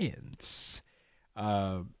alliance."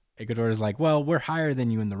 Kodera's like, "Well, we're higher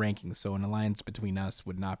than you in the rankings, so an alliance between us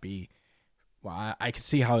would not be. Well, I can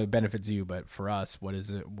see how it benefits you, but for us, what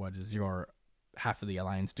is it? What does your half of the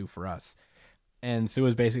alliance do for us?" And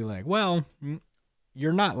Sua's basically like, "Well,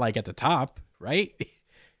 you're not like at the top, right?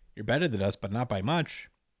 You're better than us, but not by much.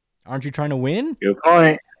 Aren't you trying to win? Good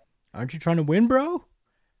point. Aren't you trying to win, bro?"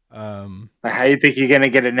 How you think you're gonna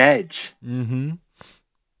get an edge? Mm-hmm.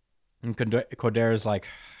 And Kodera's like,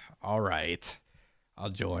 "All right, I'll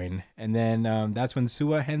join." And then that's when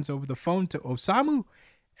Sua hands over the phone to Osamu,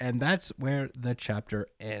 and that's where the chapter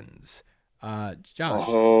ends. Josh.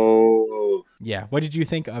 Oh. Yeah, what did you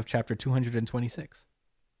think of chapter 226?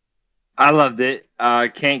 I loved it.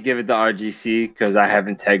 Can't give it to RGC because I have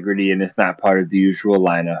integrity and it's not part of the usual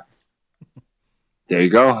lineup. There you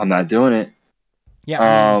go. I'm not doing it.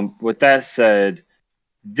 Yeah. With that said,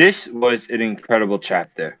 this was an incredible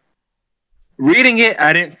chapter. Reading it,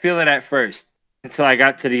 I didn't feel it at first until I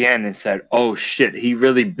got to the end and said, "Oh shit, he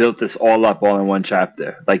really built this all up all in one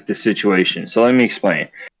chapter, like the situation." So let me explain.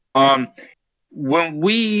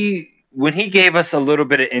 When he gave us a little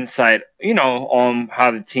bit of insight, on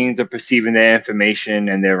how the teams are perceiving their information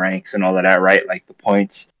and their ranks and all of that, right? Like the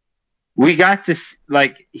points. We got to,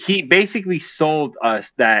 he basically sold us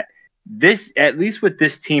that this, at least with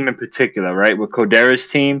this team in particular, right? With Kodera's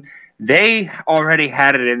team, they already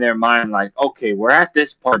had it in their mind, like, okay, we're at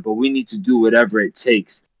this point, but we need to do whatever it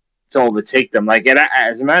takes to overtake them. Like, and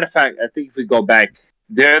as a matter of fact, I think if we go back,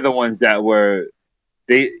 they're the ones that were,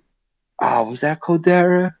 was that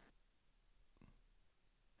Kodera?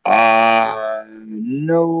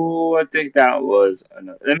 No, I think that was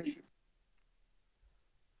another.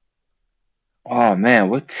 Oh man,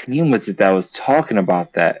 what team was it that was talking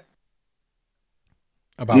about that?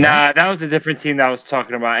 That was a different team that was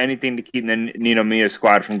talking about anything to keep the Ninomiya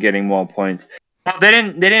squad from getting more points. Well, they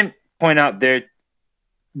didn't point out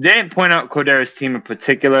Kodera's team in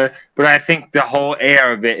particular, but I think the whole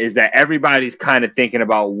air of it is that everybody's kind of thinking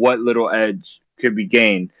about what little edge could be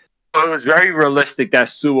gained. So it was very realistic that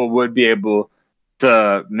Sua would be able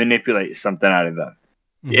to manipulate something out of them.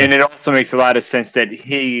 Mm-hmm. And it also makes a lot of sense that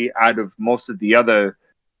he, out of most of the other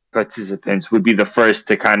participants, would be the first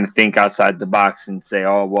to kind of think outside the box and say,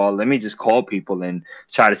 "Oh, well, let me just call people and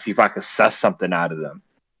try to see if I can suss something out of them."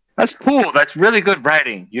 That's cool. That's really good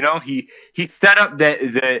writing. He set up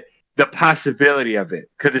the possibility of it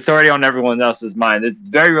because it's already on everyone else's mind. It's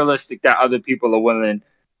very realistic that other people are willing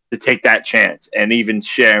to take that chance and even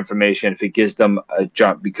share information if it gives them a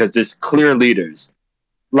jump because there's clear leaders.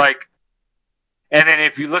 And then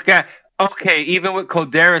if you look at, okay, even with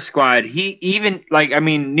Kodera's squad,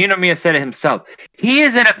 Ninomiya said it himself. He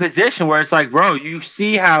is in a position where it's like, bro, you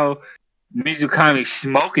see how Mizukami's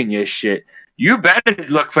smoking your shit. You better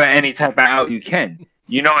look for any type of out you can.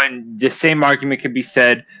 And the same argument could be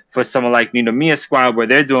said for someone like Ninomiya's squad where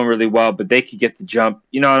they're doing really well, but they could get the jump.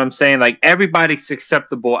 You know what I'm saying? Like, everybody's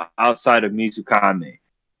acceptable outside of Mizukami,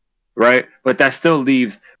 right? But that still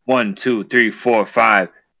leaves 1, 2, 3, 4, 5,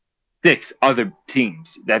 6 other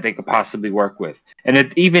teams that they could possibly work with. And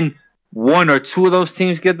if even 1 or 2 of those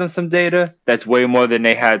teams give them some data, that's way more than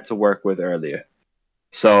they had to work with earlier.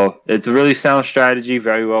 So it's a really sound strategy,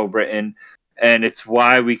 very well written. and it's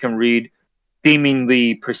why we can read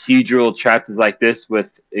seemingly procedural chapters like this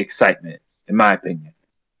with excitement, in my opinion.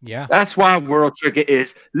 Yeah. That's why World Trigger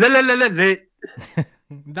is lit.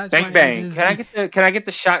 That's Bang why it bang. is Can I get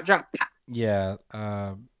the shot drop? Yeah.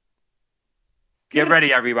 Get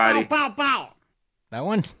ready, everybody. That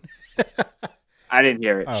one? I didn't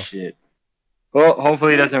hear it. Oh. Shit. Well,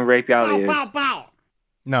 hopefully it doesn't rape y'all ears.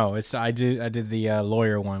 No, it's I did the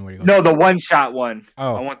lawyer one where you go. No, the one shot one.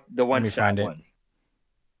 Oh, I want the one me shot find it. one.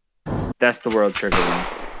 That's the World Trigger one.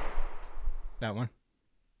 That one.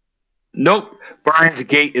 Nope. Brian's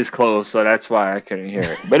gate is closed, so that's why I couldn't hear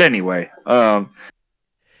it. But anyway, yeah,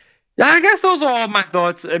 I guess those are all my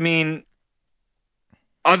thoughts. I mean,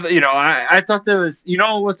 I thought there was,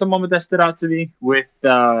 what's a moment that stood out to me with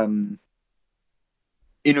Inukai?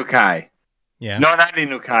 Yeah. No, not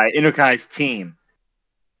Inukai. Inukai's team.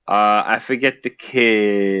 I forget the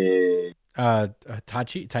kid.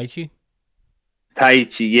 Taichi.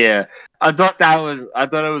 Taichi, yeah. I thought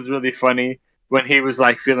it was really funny when he was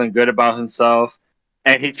like feeling good about himself,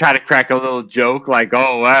 and he tried to crack a little joke like,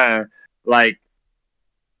 "Oh, like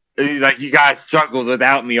you guys struggled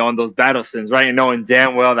without me on those battle sims, right?" And knowing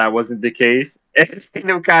damn well that wasn't the case. And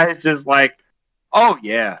the guy is just like, "Oh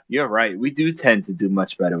yeah, you're right. We do tend to do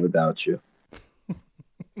much better without you."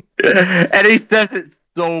 And he says it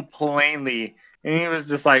so plainly, and he was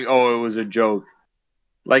just like, "Oh, it was a joke."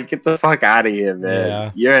 Like, get the fuck out of here, man.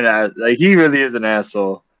 Yeah. You're an ass. Like, he really is an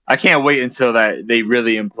asshole. I can't wait until that they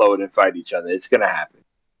really implode and fight each other. It's gonna happen.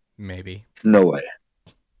 Maybe. No way.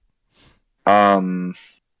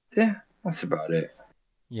 Yeah, that's about it.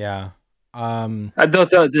 Yeah. I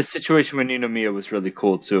thought the situation with Ninomiya was really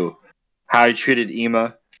cool too. How he treated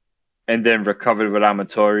Ima, and then recovered with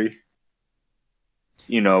Amatori.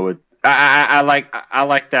 I like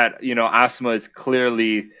that. Asuma is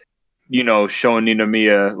clearly, showing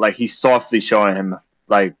Ninomiya, like he's softly showing him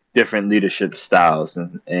like different leadership styles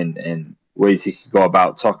and ways he can go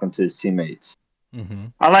about talking to his teammates. Mm-hmm.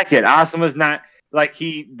 I like it. Asuma's not like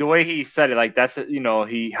the way he said it, like that's how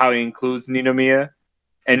he includes Ninomiya,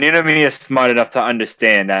 and Ninomiya is smart enough to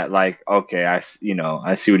understand that, like, okay, I see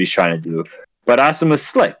what he's trying to do, but Asuma's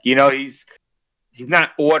slick. He's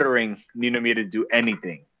not ordering Ninomiya to do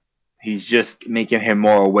anything. He's just making him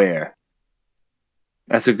more aware.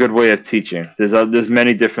 That's a good way of teaching. There's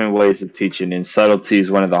many different ways of teaching, and subtlety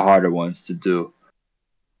is one of the harder ones to do.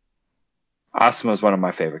 Asuma is one of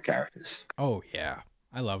my favorite characters. Oh yeah,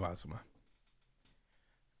 I love Asuma.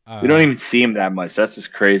 We don't even see him that much. That's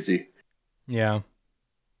just crazy. Yeah.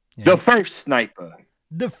 The first sniper.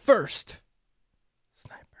 The first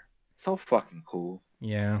sniper. So fucking cool.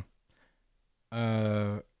 Yeah.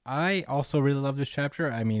 I also really love this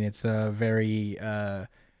chapter. I mean, it's a very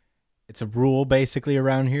it's a rule basically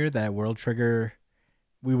around here that World Trigger,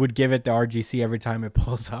 we would give it the RGC every time it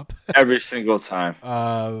pulls up. Every single time.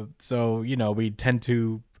 So we tend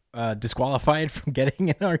to disqualify it from getting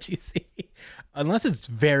an RGC unless it's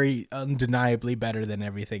very undeniably better than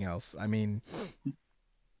everything else. I mean,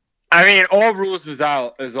 all rules is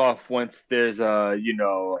off once there's a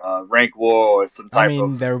rank war or some type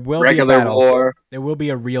of there will regular be a war. There will be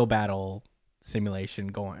a real battle simulation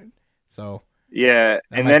going. So yeah, that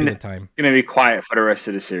and might then be the it's time. gonna be quiet for the rest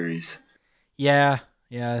of the series. Yeah.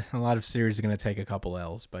 A lot of series are gonna take a couple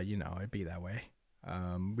L's, but it'd be that way.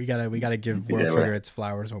 We gotta give World Trigger its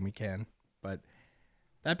flowers when we can. But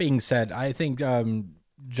that being said, I think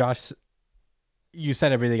Josh, you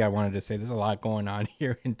said everything I wanted to say. There's a lot going on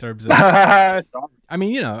here in terms of. I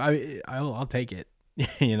mean, I'll take it.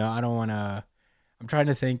 I don't want to. I'm trying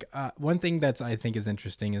to think. One thing I think is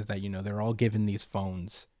interesting is that they're all given these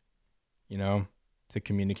phones, to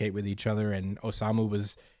communicate with each other. And Osamu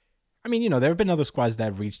was. I mean, there have been other squads that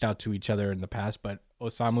have reached out to each other in the past, but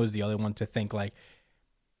Osamu is the other one to think like,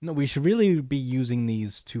 no, we should really be using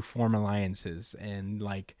these to form alliances and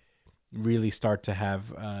like really start to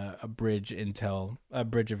have a bridge of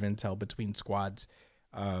intel between squads.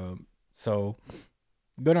 So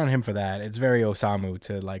good on him for that. It's very Osamu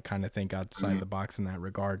to like kind of think outside the box in that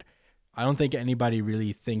regard. I don't think anybody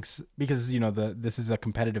really thinks, because this is a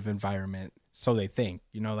competitive environment, so they think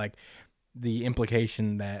like the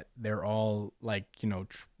implication that they're all like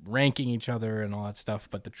ranking each other and all that stuff.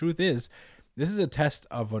 But the truth is, this is a test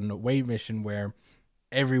of an away mission where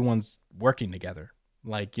everyone's working together.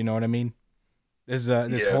 Like, you know what I mean? This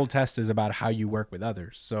whole test is about how you work with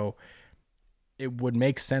others. So it would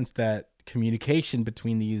make sense that communication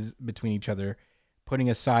between each other, putting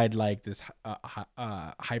aside like this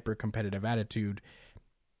hyper competitive attitude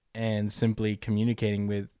and simply communicating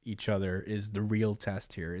with each other, is the real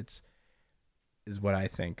test here. Is what I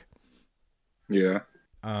think. Yeah.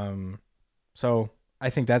 So I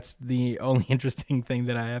think that's the only interesting thing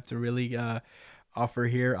that I have to really offer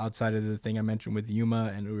here, outside of the thing I mentioned with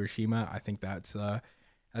Yuma and Urashima. I think that's gonna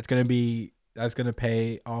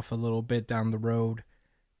pay off a little bit down the road.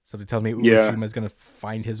 So to tell me Yeah. Urashima is gonna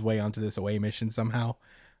find his way onto this away mission somehow.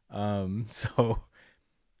 So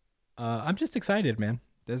I'm just excited, man.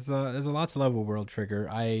 There's a lot to love with World Trigger.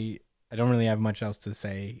 I don't really have much else to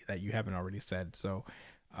say that you haven't already said. So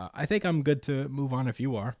I think I'm good to move on if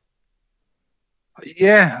you are.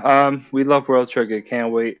 Yeah, we love World Trigger.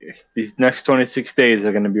 Can't wait. These next 26 days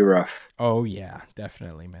are gonna be rough. Oh yeah,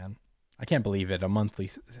 definitely, man. I can't believe it.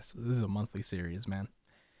 This is a monthly series, man.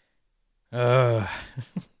 Uh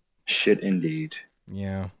Shit, indeed.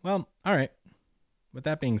 yeah. Well, all right. With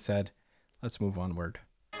that being said, let's move onward.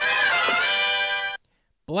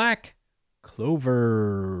 Black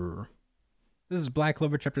Clover. This is Black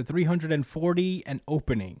Clover chapter 340 and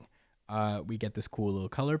opening. We get this cool little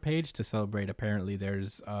color page to celebrate. Apparently,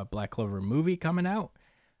 there's a Black Clover movie coming out.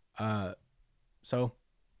 So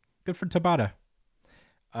good for Tabata.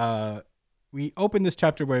 We open this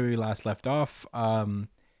chapter where we last left off.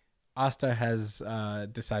 Asta has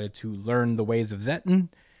decided to learn the ways of Zetan,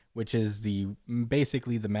 which is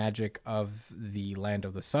basically the magic of the Land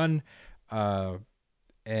of the Sun.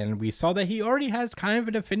 And we saw that he already has kind of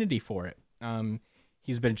an affinity for it.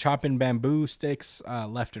 He's been chopping bamboo sticks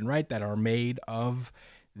left and right that are made of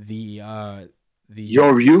the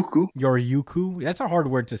Yoryuku. Yoryuku. That's a hard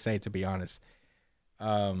word to say, to be honest.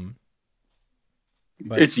 But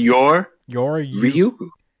It's your Yoryuku.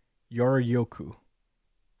 Ryuku.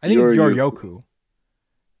 I think it's Yoryoku. Yoryoku.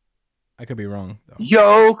 I could be wrong though.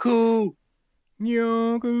 Yoku.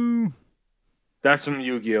 Yoku. That's from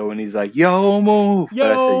Yu-Gi-Oh! And he's like, "Yo, move!" But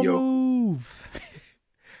I Yo, said, "Yo." move.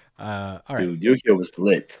 All right. Dude, Yu-Gi-Oh! Was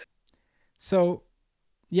lit. So,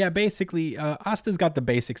 yeah, basically, Asta's got the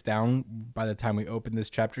basics down. By the time we open this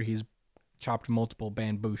chapter, he's chopped multiple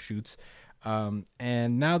bamboo shoots.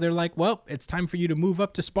 And now they're like, well, it's time for you to move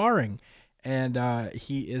up to sparring. And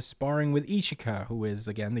he is sparring with Ichika, who is,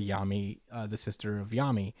 again, the sister of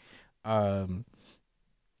Yami.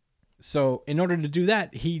 So in order to do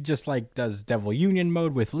that, he just does Devil Union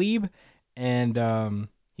mode with Lieb. And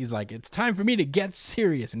he's like, it's time for me to get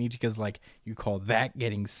serious. And Ichika's like, you call that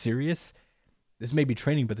getting serious? This may be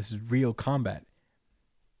training, but this is real combat.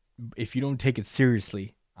 If you don't take it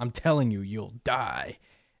seriously, I'm telling you, you'll die.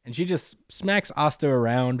 And she just smacks Asta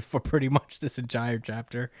around for pretty much this entire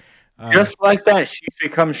chapter. Just like that, she's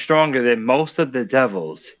become stronger than most of the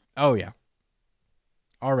devils. Oh, yeah.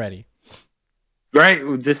 Already. Right?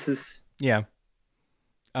 This is... Yeah.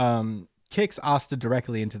 Kicks Asta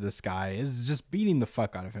directly into the sky, is just beating the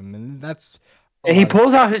fuck out of him. And that's... And he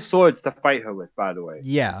pulls out his swords to fight her with, by the way.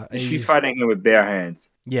 Yeah. And she's fighting him with bare hands.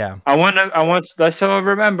 Yeah. Let's all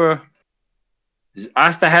remember,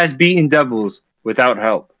 Asta has beaten devils without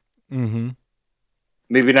help. Mm-hmm.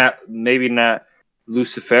 Maybe not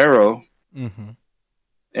Lucifero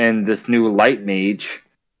and this new light mage,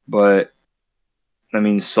 but I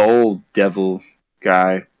mean Soul Devil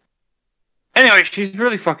guy. Anyway, she's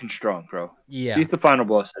really fucking strong, bro. Yeah. She's the final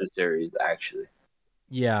boss of the series, actually.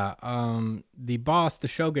 Yeah. The boss, the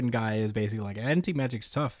Shogun guy, is basically like,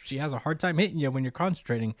 anti-magic's tough. She has a hard time hitting you when you're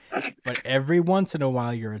concentrating, but every once in a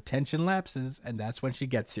while your attention lapses, and that's when she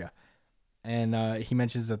gets you. And he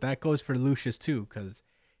mentions that goes for Lucius too, because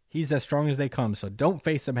he's as strong as they come, so don't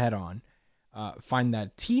face him head on. Find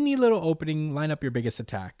that teeny little opening, line up your biggest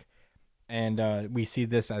attack. And we see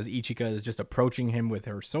this as Ichika is just approaching him with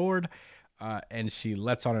her sword, and she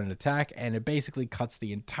lets on an attack, and it basically cuts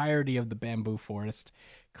the entirety of the bamboo forest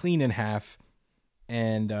clean in half.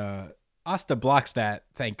 And Asta blocks that,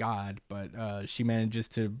 thank God, but she manages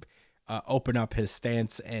to open up his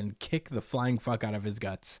stance and kick the flying fuck out of his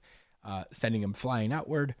guts, sending him flying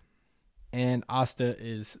outward. And Asta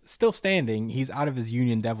is still standing. He's out of his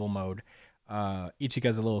Union Devil mode.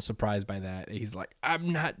 Ichika's a little surprised by that. He's like,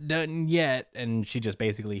 I'm not done yet. And she just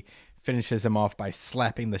basically finishes him off by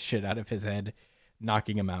slapping the shit out of his head,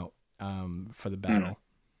 knocking him out for the battle.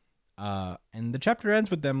 And the chapter ends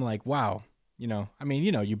with them like, wow,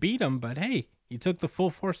 you beat him, but hey, he took the full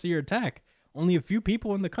force of your attack. Only a few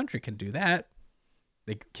people in the country can do that.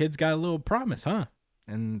 The kid's got a little promise, huh?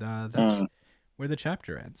 And that's where the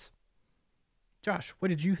chapter ends. Josh, what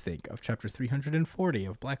did you think of chapter 340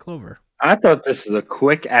 of Black Clover? I thought this was a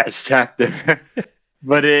quick ass chapter,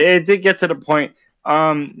 but it did get to the point.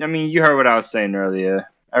 I mean, you heard what I was saying earlier.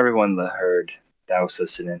 Everyone that heard that was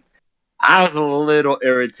listening. I was a little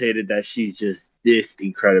irritated that she's just this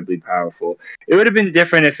incredibly powerful. It would have been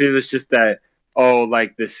different if it was just that oh,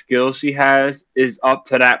 like the skill she has is up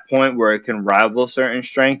to that point where it can rival certain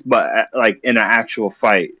strengths, but like in an actual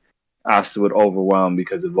fight, Asta would overwhelm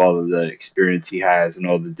because of all of the experience he has and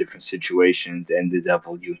all the different situations and the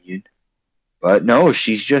Devil Union. But no,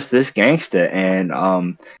 she's just this gangster,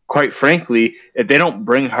 and quite frankly, if they don't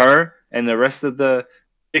bring her and the rest of the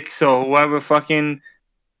six or whoever fucking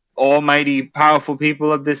almighty powerful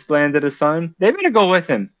people of this land of the sun, they better go with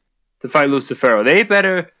him to fight Lucifero. They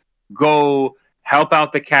better go help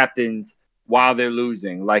out the captains while they're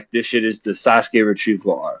losing, like this shit is the Sasuke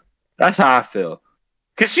retrieval arc. That's how I feel.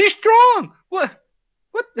 Cause she's strong. What?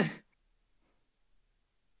 The?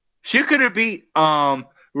 She could have beat.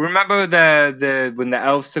 Remember the when the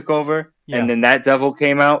elves took over, and then that devil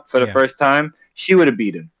came out for the first time. She would have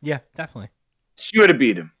beat him. Yeah, definitely. She would have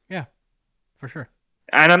beat him. Yeah, for sure.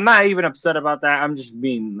 And I'm not even upset about that. I'm just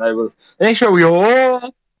being like, make sure we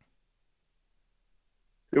all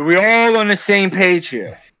on the same page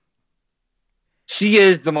here. She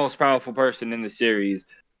is the most powerful person in the series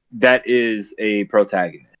that is a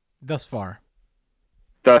protagonist. Thus far.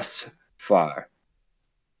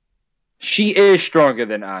 She is stronger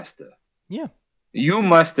than Asta. Yeah. You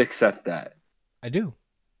must accept that. I do.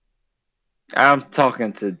 I'm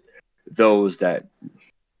talking to those that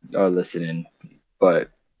are listening.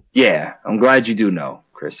 But yeah, I'm glad you do know,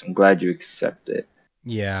 Chris. I'm glad you accept it.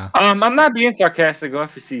 Yeah. I'm not being sarcastic or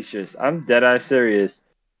facetious. I'm dead-eye serious.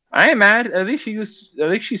 I ain't mad. At least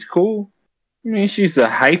she's cool. I mean, she's a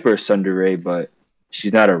hyper tsundere, but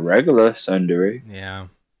she's not a regular tsundere. Yeah.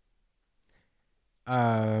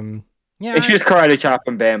 Yeah. And she was karate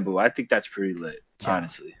chopping bamboo. I think that's pretty lit,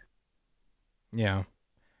 honestly. Yeah.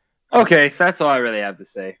 Okay, so that's all I really have to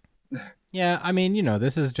say. Yeah, I mean,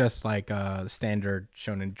 this is just like a standard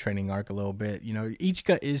shonen training arc a little bit.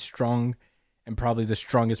 Ichika is strong and probably the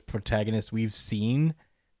strongest protagonist we've seen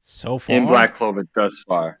so far. In Black Clover thus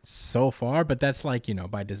far. So far, but that's like,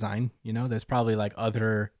 by design. There's probably like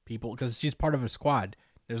other people, because she's part of a squad.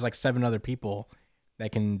 There's like 7 other people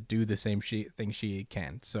that can do the same thing she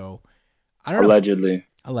can. So, I don't know.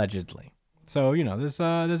 Allegedly. So,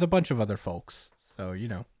 there's a bunch of other folks. So, you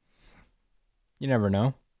never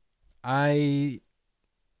know. I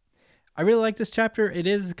really like this chapter. It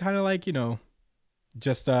is kind of like,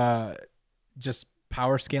 just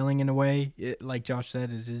power scaling in a way. Like Josh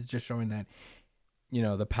said, is just showing that,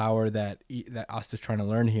 the power that Asta's trying to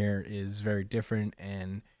learn here is very different,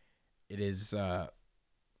 and it is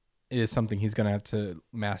something he's going to have to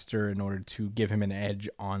master in order to give him an edge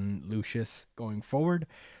on Lucius going forward.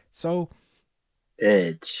 So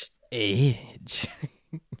edge.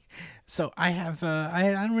 So I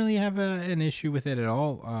don't really have an issue with it at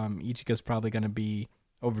all. Ichika's probably going to be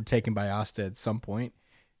overtaken by Asta at some point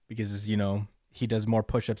because, he does more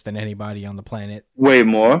push-ups than anybody on the planet. Way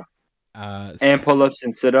more. And pull-ups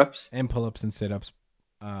and sit-ups.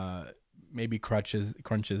 Maybe crunches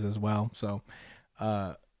as well. So,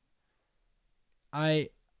 yeah,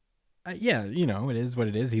 it is what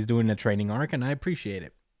it is. He's doing a training arc, and I appreciate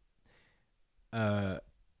it. I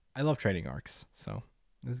love training arcs, so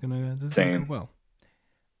this is gonna go well.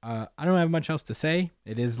 I don't have much else to say.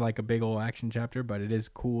 It is like a big old action chapter, but it is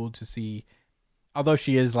cool to see. Although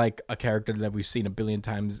she is like a character that we've seen a billion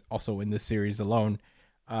times, also in this series alone,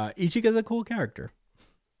 Ichika's a cool character.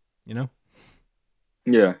 Yeah.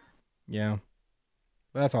 Yeah.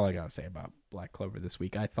 But that's all I gotta say about Black Clover this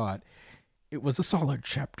week. I thought it was a solid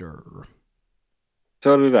chapter.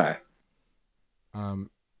 So did I.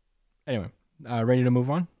 Anyway, ready to move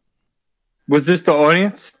on? Was this the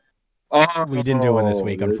audience? Oh, we didn't do one this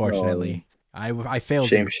week, unfortunately. I failed.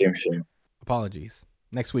 Shame. Apologies.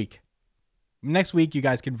 Next week, you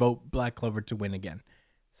guys can vote Black Clover to win again.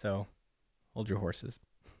 So, hold your horses.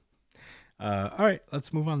 All right,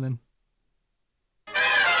 let's move on then.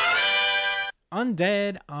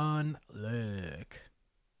 Undead Unluck.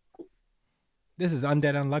 This is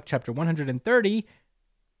Undead Unluck, chapter 130,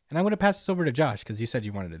 and I'm going to pass this over to Josh because you said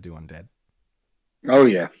you wanted to do Undead. Oh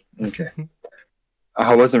yeah. Okay.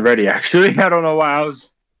 I wasn't ready actually. I don't know why. I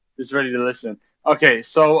was just ready to listen. Okay,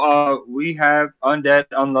 so we have Undead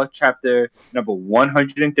Unluck chapter number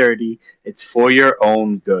 130. It's for your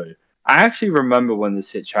own good. I actually remember when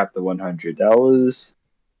this hit chapter 100. That was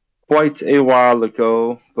quite a while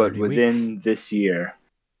ago, but within this year.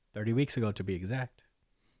 30 weeks ago to be exact.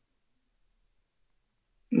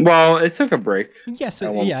 Well, it took a break. Yes,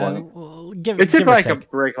 yeah. Well, it took like a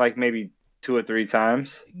break, like maybe 2 or 3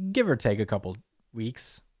 times. Give or take a couple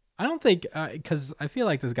weeks. I don't think, because I feel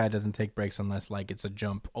like this guy doesn't take breaks unless like it's a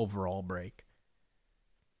jump overall break.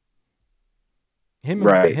 Him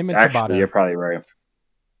and actually, Tabata. You're probably right.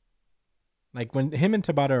 Like when him and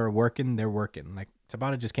Tabata are working, they're working. Like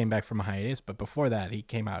Tabata just came back from a hiatus, but before that, they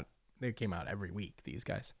came out every week. These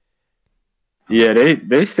guys. Yeah,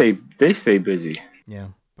 they stay busy. Yeah,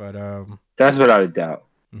 but That's without a doubt.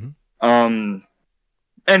 Mhm.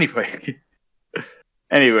 Anyway,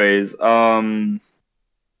 anyways, in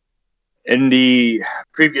the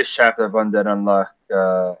previous chapter of Undead Unluck,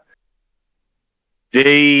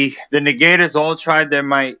 the Negators all tried their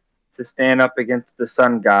might to stand up against the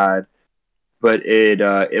Sun God, but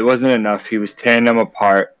it wasn't enough. He was tearing them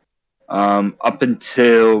apart. Up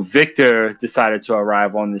until Victor decided to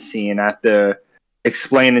arrive on the scene after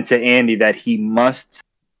explaining to Andy that he must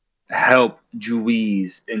help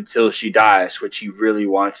Juiz until she dies, which he really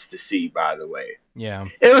wants to see, by the way. yeah,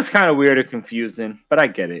 It was kind of weird and confusing, but I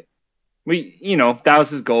get it. That was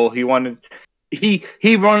his goal. He wanted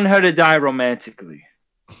her to die romantically.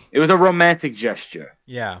 It was a romantic gesture.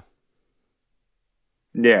 yeah,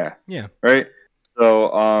 Yeah. yeah. Right?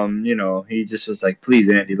 So, he just was like, please,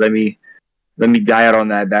 Andy, let me die out on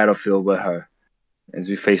that battlefield with her as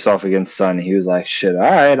we face off against Sun. He was like, shit, all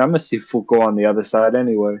right, I'm going to see Fuko on the other side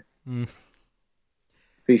anyway. Mm.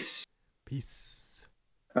 Peace. Peace.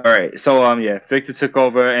 All right. So, Victor took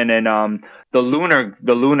over, and then the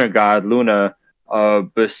lunar god, Luna,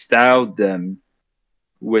 bestowed them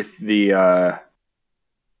with the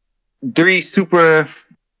 3 super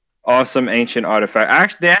awesome ancient artifacts.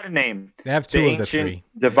 Actually, they had a name. They have 2 of the 3.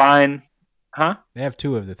 Divine, huh? They have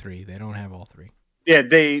 2 of the 3. They don't have all 3. Yeah,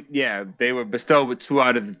 they were bestowed with 2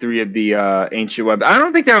 out of the 3 of the ancient web. I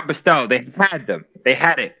don't think they were bestowed. They had them. They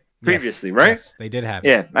had it previously, Yes, right? Yes, they did have it.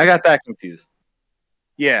 Yeah, I got that confused.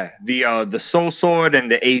 Yeah, the Soul Sword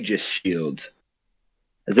and the Aegis Shield.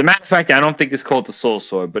 As a matter of fact, I don't think it's called the Soul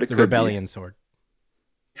Sword, but It's it the could Rebellion sword.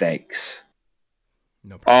 be. Thanks.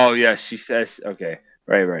 No problem. Oh yeah, she says okay.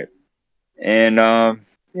 Right. And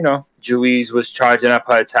Juiz was charging up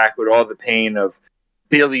her attack with all the pain of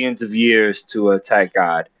billions of years to attack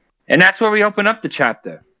God. And that's where we open up the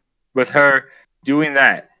chapter. With her doing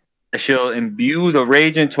that. She'll imbue the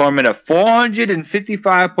rage and torment of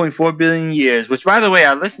 455.4 billion years, which, by the way,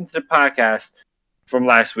 I listened to the podcast from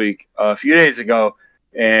last week, a few days ago,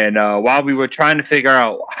 and while we were trying to figure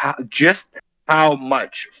out how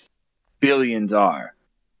much billions are,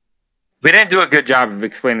 we didn't do a good job of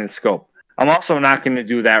explaining the scope. I'm also not going to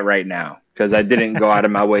do that right now, because I didn't go out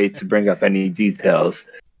of my way to bring up any details.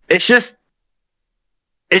 It's just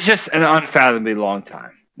an unfathomably long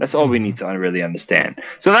time. That's all we need to really understand.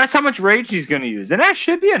 So that's how much rage he's going to use. And that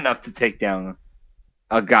should be enough to take down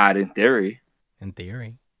a god in theory. In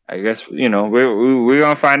theory. I guess, we're going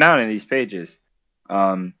to find out in these pages.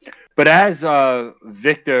 But as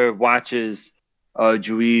Victor watches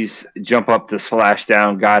Juiz jump up to slash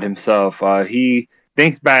down God himself, he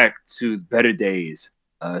thinks back to better days,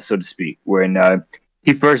 so to speak, when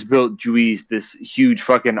he first built Juiz this huge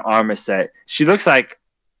fucking armor set. She looks like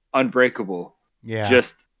unbreakable. Yeah.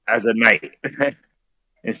 Just as a knight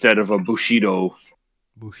instead of a Bushido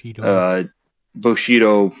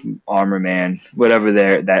armor man, whatever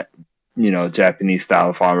that Japanese style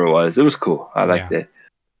of armor was. It was cool. I liked it.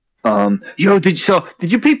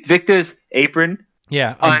 Did you peep Victor's apron?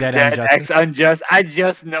 Yeah, Undead X Unjust. I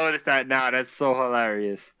just noticed that now. That's so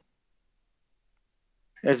hilarious.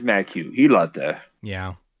 That's mad cute. He loved her.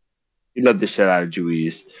 Yeah. He loved the shit out of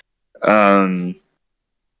Juiz.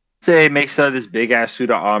 Say makes her this big ass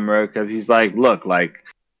suit of armor because he's like, look, like,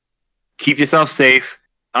 keep yourself safe.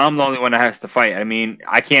 I'm the only one that has to fight. I mean,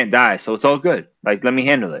 I can't die, so it's all good. Like, let me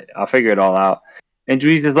handle it. I'll figure it all out. And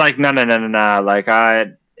Juiz is like, no. Like,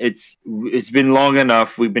 it's been long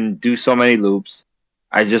enough. We've been do so many loops.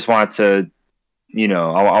 I just want to,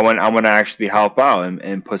 I want to actually help out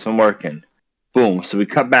and put some work in. Boom. So we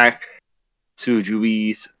cut back to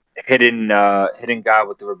Juiz hitting God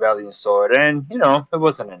with the Rebellion sword, and it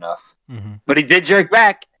wasn't enough. Mm-hmm. But he did jerk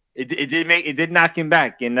back. It did knock him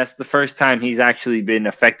back, and that's the first time he's actually been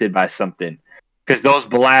affected by something. Because those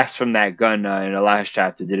blasts from that gun in the last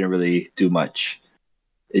chapter didn't really do much.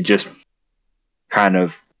 It just kind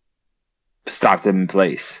of stopped him in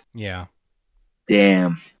place. Yeah.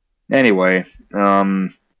 Damn. Anyway,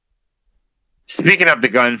 speaking of the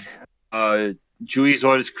gun, Juiz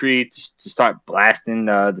orders Creed to start blasting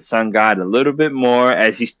the Sun God a little bit more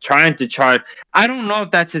as he's trying to charge. I don't know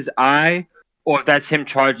if that's his eye or if that's him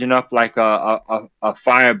charging up like a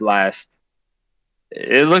fire blast.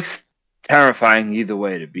 It looks terrifying either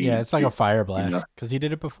way to be. Yeah, it's like a fire blast because he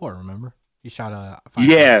did it before. Remember, he shot a fire.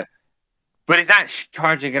 Yeah, blast. but he's not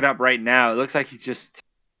charging it up right now. It looks like he's just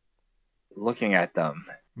looking at them.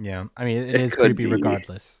 Yeah, I mean it is creepy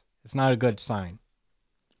regardless. It's not a good sign.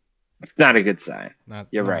 It's not a good sign.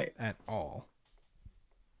 You're Not right. at all.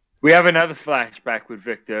 We have another flashback with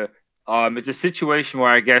Victor. It's a situation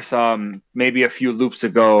where I guess maybe a few loops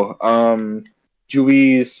ago,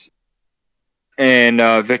 Juiz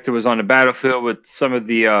and Victor was on the battlefield with some of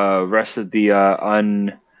the rest of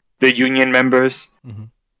the Union members, Mhm.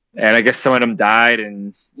 and I guess some of them died,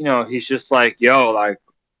 and he's just like, "Yo, like,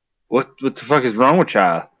 what the fuck is wrong with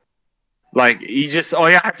y'all? Like, all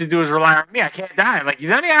you have to do is rely on me. I can't die. Like,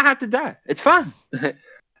 none of y'all have to die. It's fine."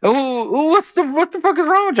 What the fuck is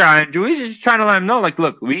wrong with y'all? And Juiz is just trying to let him know, like,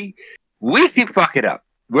 look, we can fuck it up.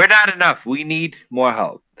 We're not enough. We need more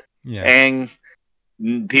help. Yeah. And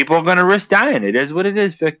people are gonna risk dying. It is what it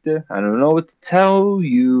is, Victor. I don't know what to tell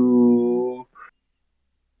you.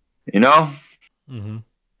 Mm-hmm.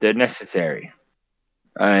 They're necessary.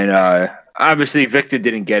 And obviously Victor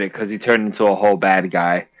didn't get it because he turned into a whole bad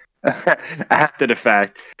guy after the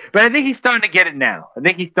fact. But I think he's starting to get it now. I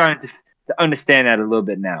think he's starting to understand that a little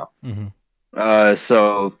bit now. Mm-hmm.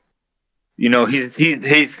 So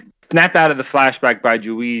he's snapped out of the flashback by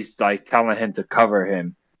Juiz, like telling him to cover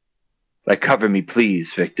him. Like, cover me,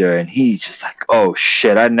 please, Victor. And he's just like, oh,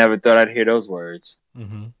 shit, I never thought I'd hear those words.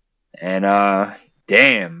 Mm-hmm. And,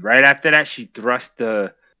 damn, right after that, she thrust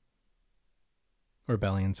the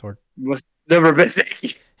Rebellion sword. the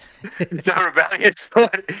rebellion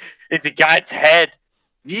sword into Guy's head.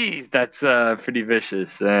 Jeez, that's pretty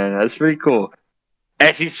vicious, and that's pretty cool.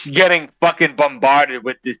 And she's getting fucking bombarded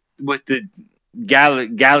with the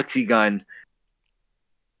galaxy gun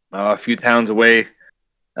a few towns away.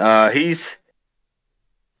 He's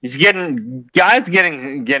getting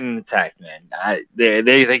attacked, man.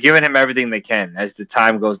 They're giving him everything they can as the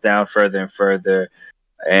time goes down further and further.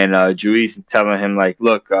 And Juiz is telling him, like,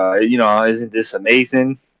 look, isn't this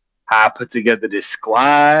amazing? How I put together this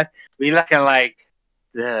squad. We looking like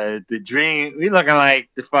the dream. We looking like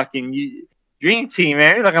the fucking dream team,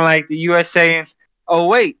 man. We looking like the USA. And oh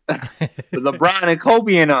wait, with LeBron and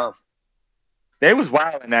Kobe and them. They was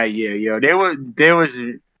wild in that year, yo. There was.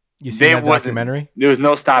 You see that documentary? There was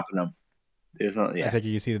no stopping them. There's no. Yeah. I take it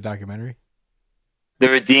you see the documentary. The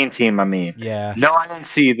Redeem Team, I mean. Yeah. No, I didn't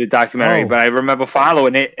see the documentary, but I remember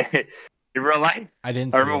following it in real life. I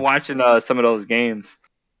remember watching some of those games.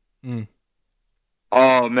 Mm.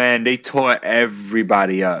 Oh man, they tore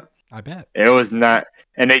everybody up. I bet. It was not,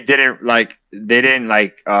 and they didn't relax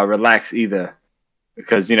either,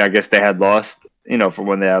 because I guess they had lost, from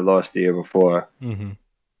when they had lost the year before. Mm-hmm.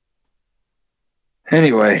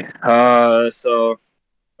 Anyway, so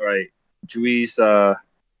right, Juiz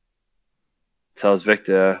tells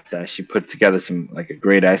Victor that she put together a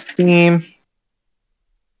great ass team.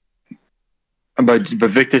 But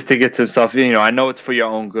Victor's thinking to himself, I know it's for your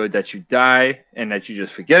own good that you die and that you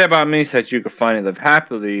just forget about me so that you can finally live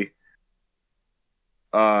happily.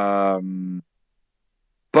 And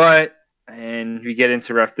we get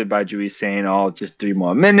interrupted by Juiz saying, oh, just 3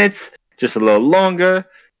 more minutes, just a little longer,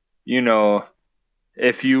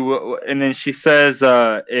 if you, and then she says,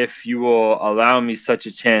 if you will allow me such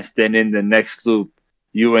a chance, then in the next loop,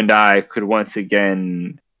 you and I could once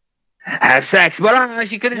again have sex. But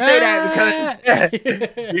she couldn't say that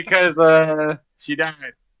because she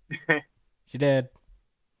died. She did.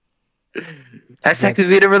 Have sex with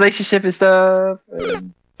me, the relationship and stuff.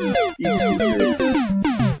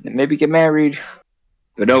 Maybe get married.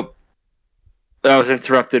 But nope. I was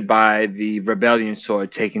interrupted by the rebellion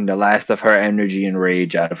sword taking the last of her energy and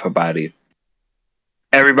rage out of her body.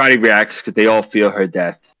 Everybody reacts because they all feel her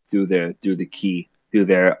death through their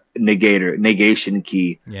negation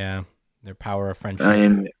key. Yeah, their power of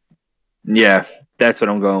friendship. Yeah, that's what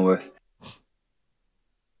I'm going with.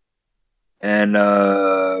 And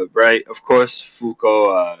right, of course,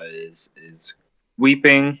 Fuko is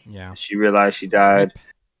weeping. Yeah, she realized she died.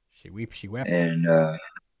 She wept. And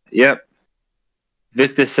yep.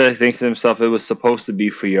 Victor thinks to himself, it was supposed to be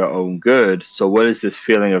for your own good. So what is this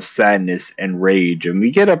feeling of sadness and rage? And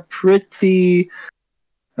we get a pretty...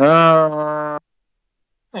 why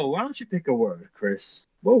don't you pick a word, Chris?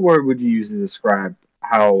 What word would you use to describe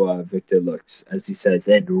how Victor looks, as he says,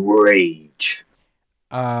 and rage?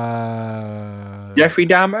 Jeffrey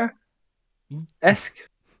Dahmer-esque?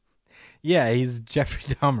 Yeah, he's Jeffrey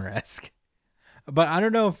Dahmer-esque. But I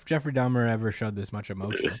don't know if Jeffrey Dahmer ever showed this much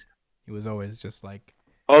emotion. He was always just like...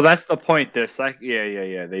 Oh, that's the point. They're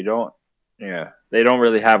yeah. They don't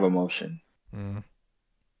really have emotion. Mm.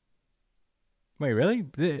 Wait, really?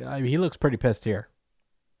 He looks pretty pissed here.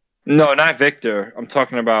 No, not Victor. I'm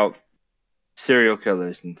talking about serial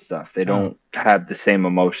killers and stuff. They don't have the same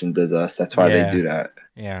emotions as us. That's why they do that.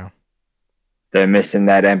 Yeah. They're missing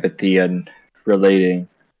that empathy and relating.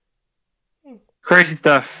 Crazy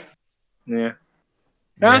stuff. Yeah.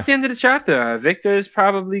 Now Yeah. at the end of the chapter, Victor is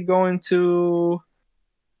probably going to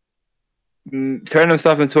turn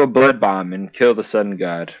himself into a blood bomb and kill the sun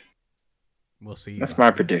god. We'll see. That's about my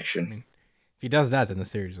that. prediction. I mean, if he does that, then the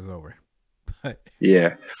series is over. But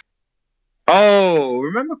Yeah. Oh,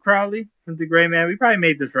 remember Crowley from The Gray Man? We probably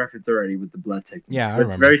made this reference already with the blood techniques. Yeah, I but it's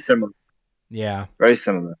remember. very similar. yeah, Very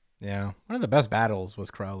similar. yeah. One of the best battles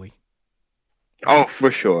was Crowley. Oh, for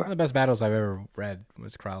One sure. of the best battles I've ever read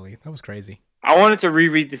was Crowley. That was crazy. I wanted to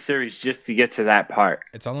reread the series just to get to that part.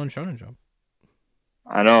 It's all on Shonen Jump.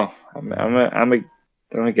 I know. I'm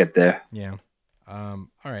gonna get there. Yeah. All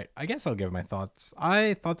right. I guess I'll give my thoughts.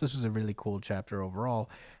 I thought this was a really cool chapter overall.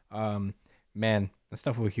 Man, the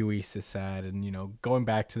stuff with Huis is sad, and going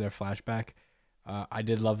back to their flashback, I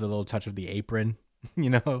did love the little touch of the apron.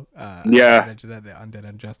 Yeah. I mentioned that the Undead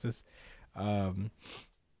Injustice. And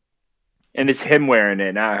it's him wearing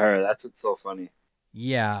it, not her. That's what's so funny.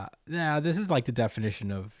 Yeah. This is like the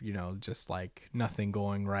definition of just like nothing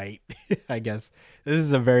going right. I guess this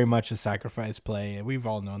is a very much a sacrifice play, and we've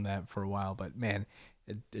all known that for a while. But man,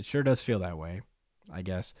 it sure does feel that way. I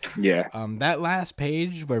guess. Yeah. That last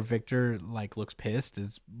page where Victor like looks pissed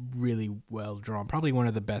is really well drawn. Probably one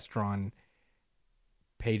of the best drawn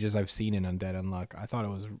pages I've seen in Undead Unluck. I thought it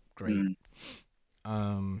was great.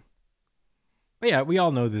 But yeah, we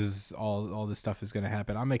all know this is all this stuff is going to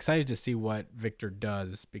happen. I'm excited to see what Victor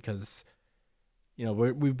does because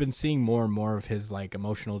we've been seeing more and more of his like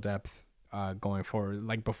emotional depth going forward.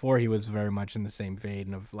 Like before, he was very much in the same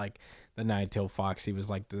vein of like the Nine-Tailed Fox. He was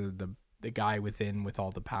like the guy within with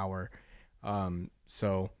all the power.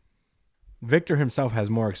 So Victor himself has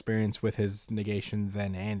more experience with his negation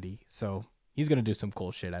than Andy. So he's going to do some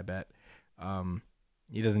cool shit, I bet.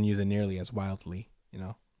 He doesn't use it nearly as wildly,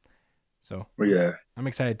 So Yeah. I'm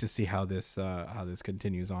excited to see how this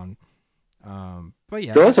continues on. But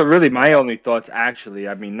yeah. Those are really my only thoughts, actually.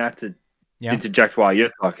 I mean, not to interject while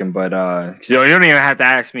you're talking, but you don't even have to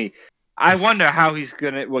ask me. I wonder how he's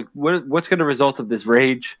gonna what's gonna result of this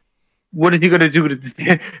rage. What is he gonna do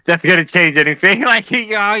that's gonna change anything? Like you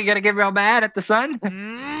gonna get real mad at the sun?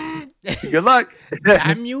 Good luck.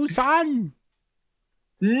 Damn you, son!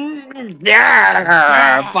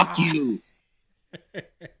 Yeah, fuck you.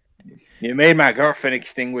 You made my girlfriend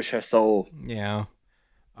extinguish her soul. Yeah.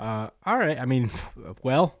 All right. I mean,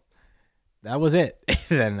 well, that was it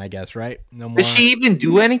then, I guess, right? No more. Does she even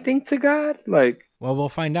do anything to God? Like, well, we'll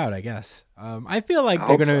find out, I guess. I feel like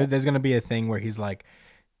there's gonna be a thing where he's like,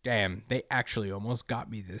 "Damn, they actually almost got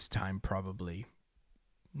me this time, probably."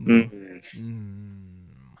 might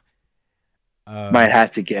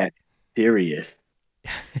have to get serious.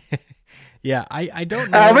 Yeah, I don't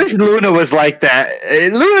know. I wish Luna was like that.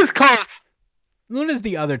 Luna's close. Luna's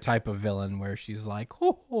the other type of villain where she's like,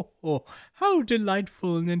 "Ho ho ho, how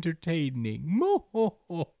delightful and entertaining." Mo ho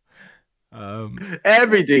ho.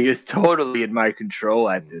 Everything is totally in my control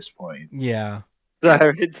at this point. Yeah.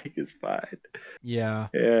 Everything is fine. Yeah.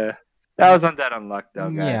 Yeah. That was Undead Unluck, though,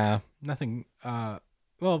 guys. Yeah. Nothing.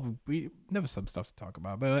 Well, there was some stuff to talk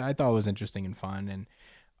about, but I thought it was interesting and fun, and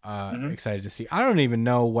excited to see. I don't even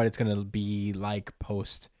know what it's gonna be like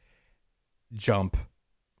post jump.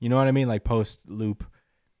 You know what I mean? Like post loop.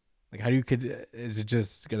 Like is it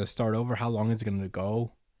just gonna start over? How long is it gonna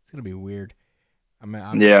go? It's gonna be weird. I'm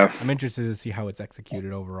interested to see how it's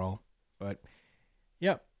executed overall. But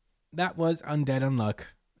yep, that was Undead Unluck,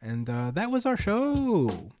 and that was our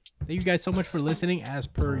show. Thank you guys so much for listening. As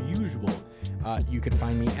per usual, you can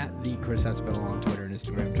find me at the Chris Espel on Twitter and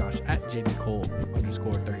Instagram, Josh at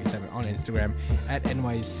JDCole_37 on Instagram, at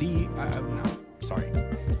NYC.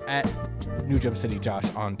 At New Jump City Josh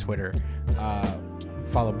on Twitter.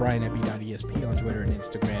 Follow Brian at b.esp on Twitter and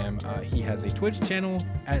Instagram. He has a Twitch channel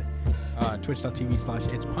at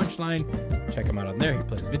twitch.tv/itspunchline. Check him out on there. He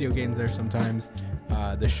plays video games there sometimes.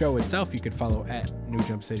 The show itself, you can follow at New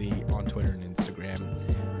Jump City on Twitter and Instagram.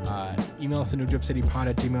 Email us at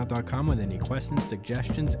newjumpcitypod@gmail.com with any questions,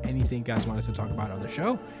 suggestions, anything you guys want us to talk about on the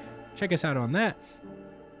show. Check us out on that.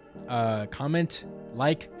 Comment,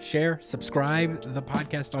 like, share, subscribe the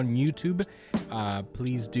podcast on YouTube.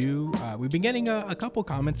 Please do. We've been getting a couple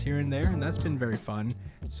comments here and there, and that's been very fun.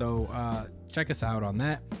 So check us out on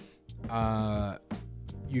that.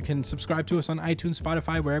 You can subscribe to us on iTunes,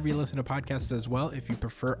 Spotify, wherever you listen to podcasts as well. If you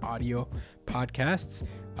prefer audio podcasts,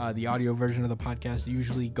 the audio version of the podcast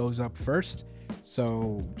usually goes up first.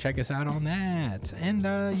 So check us out on that. And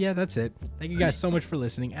yeah, that's it. Thank you guys so much for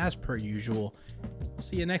listening. As per usual, we'll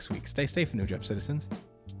see you next week. Stay safe, New Jump citizens.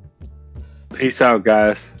 Peace out,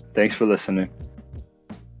 guys. Thanks for listening.